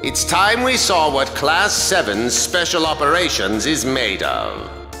 It's time we saw what Class 7's Special Operations is made of.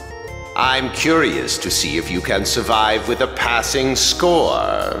 I'm curious to see if you can survive with a passing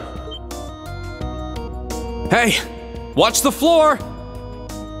score. Hey, watch the floor!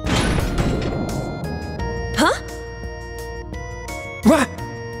 Huh? What?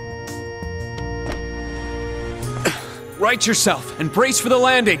 Right yourself and brace for the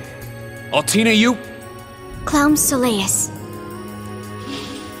landing. Altina, you? Clown Soleus.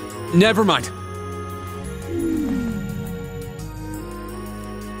 Never mind.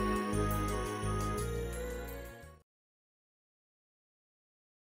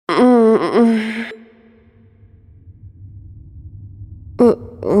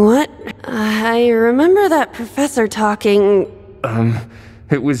 What? I remember that professor talking...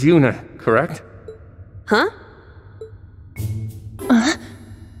 It was Yuna, correct? Huh?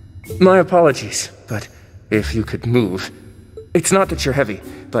 My apologies, but if you could move. It's not that you're heavy,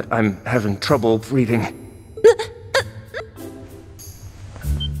 but I'm having trouble breathing.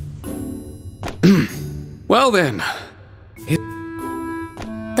 Well then,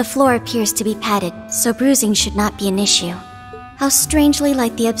 The floor appears to be padded, so bruising should not be an issue. How strangely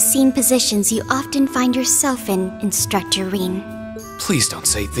like the obscene positions you often find yourself in, Instructor Reen. please don't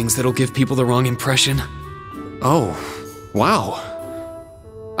say things that'll give people the wrong impression. Oh, wow.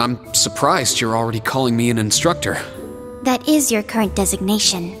 I'm surprised you're already calling me an instructor. That is your current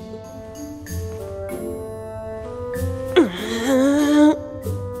designation.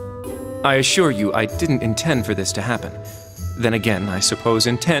 I assure you, I didn't intend for this to happen. Then again, I suppose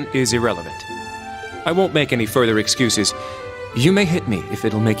intent is irrelevant. I won't make any further excuses. You may hit me if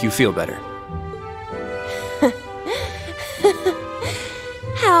it'll make you feel better.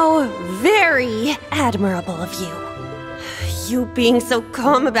 How very admirable of you. You being so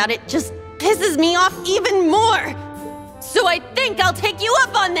calm about it just pisses me off even more. So I think I'll take you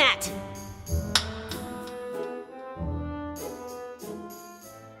up on that.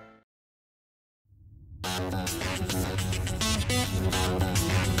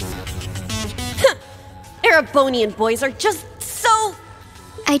 Erebonian boys are just so...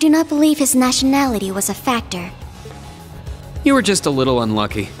 I do not believe his nationality was a factor. You were just a little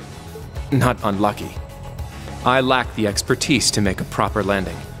unlucky. Not unlucky. I lacked the expertise to make a proper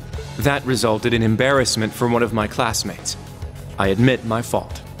landing. That resulted in embarrassment for one of my classmates. I admit my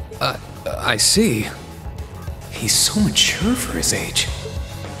fault. I see. He's so mature for his age.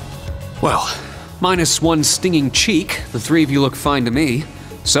 Well, minus one stinging cheek, the three of you look fine to me.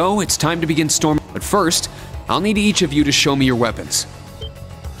 So, it's time to begin storming. But first, I'll need each of you to show me your weapons.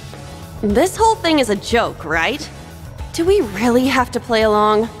 This whole thing is a joke, right? Do we really have to play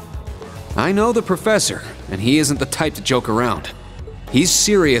along? I know the professor, and he isn't the type to joke around. He's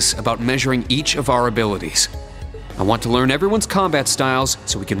serious about measuring each of our abilities. I want to learn everyone's combat styles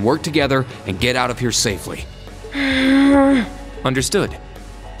so we can work together and get out of here safely. Understood.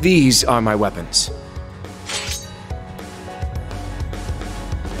 These are my weapons.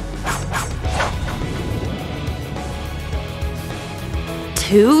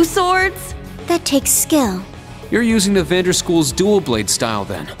 Two swords? That takes skill. You're using the Vanderschool's dual blade style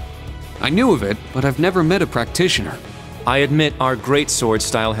then. I knew of it, but I've never met a practitioner. I admit our great sword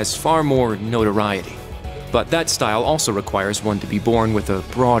style has far more notoriety. But that style also requires one to be born with a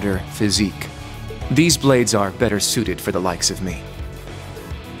broader physique. These blades are better suited for the likes of me.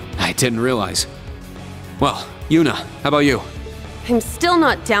 I didn't realize. Well, Yuna, how about you? I'm still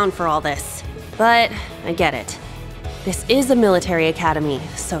not down for all this, but I get it. This is a military academy,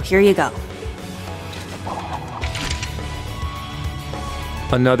 so here you go.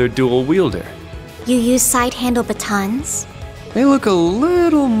 Another dual wielder. You use side handle batons? They look a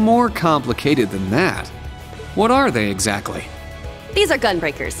little more complicated than that. What are they exactly? These are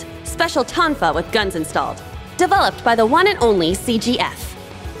gunbreakers, special tonfa with guns installed, developed by the one and only CGF.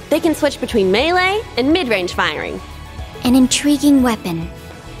 They can switch between melee and mid-range firing. An intriguing weapon.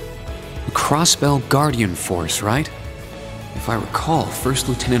 The Crossbell Guardian Force, right? If I recall, First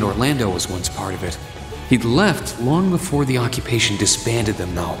Lieutenant Orlando was once part of it. He'd left long before the occupation disbanded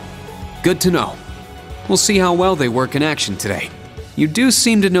them, though. Good to know. We'll see how well they work in action today. You do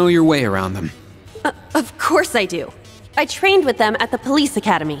seem to know your way around them. Of course I do. I trained with them at the police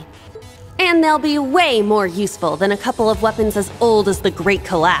academy. And they'll be way more useful than a couple of weapons as old as the Great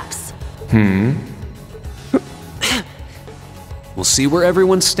Collapse. We'll see where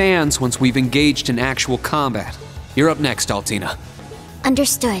everyone stands once we've engaged in actual combat. You're up next, Altina.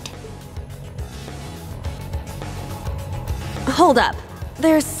 Understood. Hold up.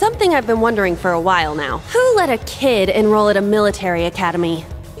 There's something I've been wondering for a while now. Who let a kid enroll at a military academy?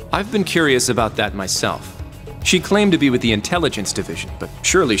 I've been curious about that myself. She claimed to be with the intelligence division, but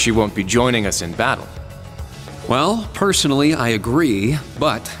surely she won't be joining us in battle. Well, personally, I agree,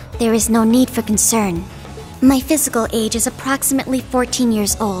 but... There is no need for concern. My physical age is approximately 14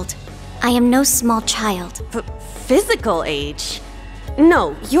 years old. I am no small child. Physical age?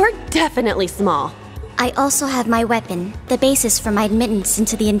 No, you're definitely small. I also have my weapon, the basis for my admittance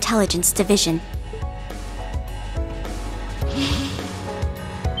into the intelligence division.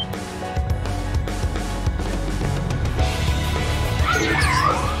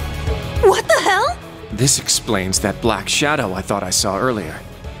 What the hell? This explains that black shadow I thought I saw earlier.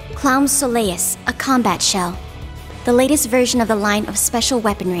 Clown Soleus, a combat shell. The latest version of the line of special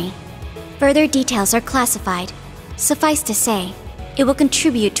weaponry. Further details are classified. Suffice to say, it will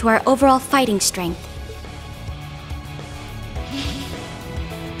contribute to our overall fighting strength.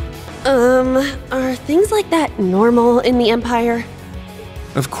 Are things like that normal in the Empire?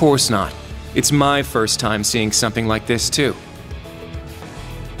 Of course not. It's my first time seeing something like this, too.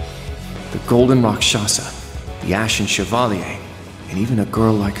 The Golden Rakshasa, the Ashen Chevalier, and even a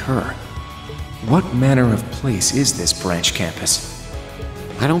girl like her. What manner of place is this branch campus?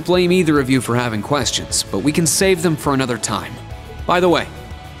 I don't blame either of you for having questions, but we can save them for another time. By the way,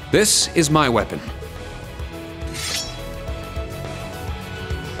 this is my weapon.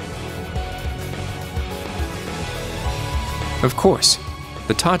 Of course,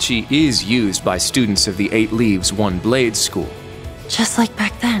 the Tachi is used by students of the 8 Leaves, 1 Blade school. Just like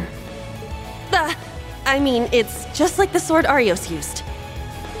back then. I mean, it's just like the sword Arios used.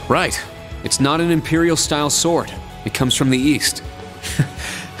 Right. It's not an Imperial-style sword. It comes from the East.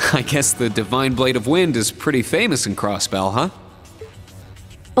 I guess the Divine Blade of Wind is pretty famous in Crossbell, huh?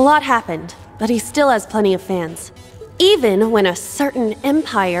 A lot happened, but he still has plenty of fans. Even when a certain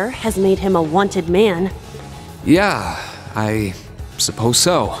empire has made him a wanted man. Yeah, I suppose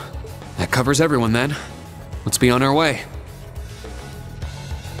so. That covers everyone then. Let's be on our way.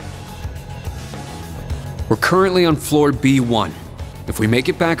 We're currently on floor B1. If we make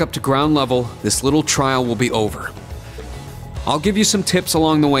it back up to ground level, this little trial will be over. I'll give you some tips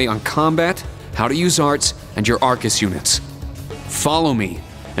along the way on combat, how to use arts, and your Arcus units. Follow me,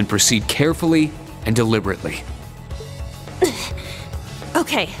 and proceed carefully and deliberately.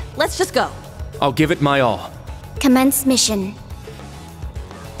 Okay, let's just go. I'll give it my all. Commence mission.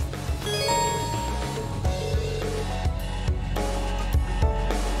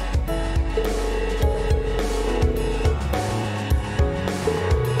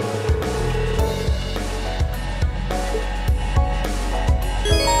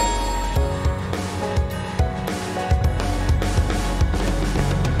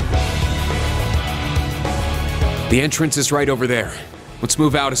 The entrance is right over there. Let's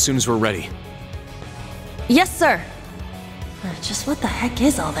move out as soon as we're ready. Yes, sir. Just what the heck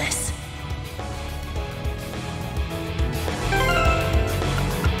is all this?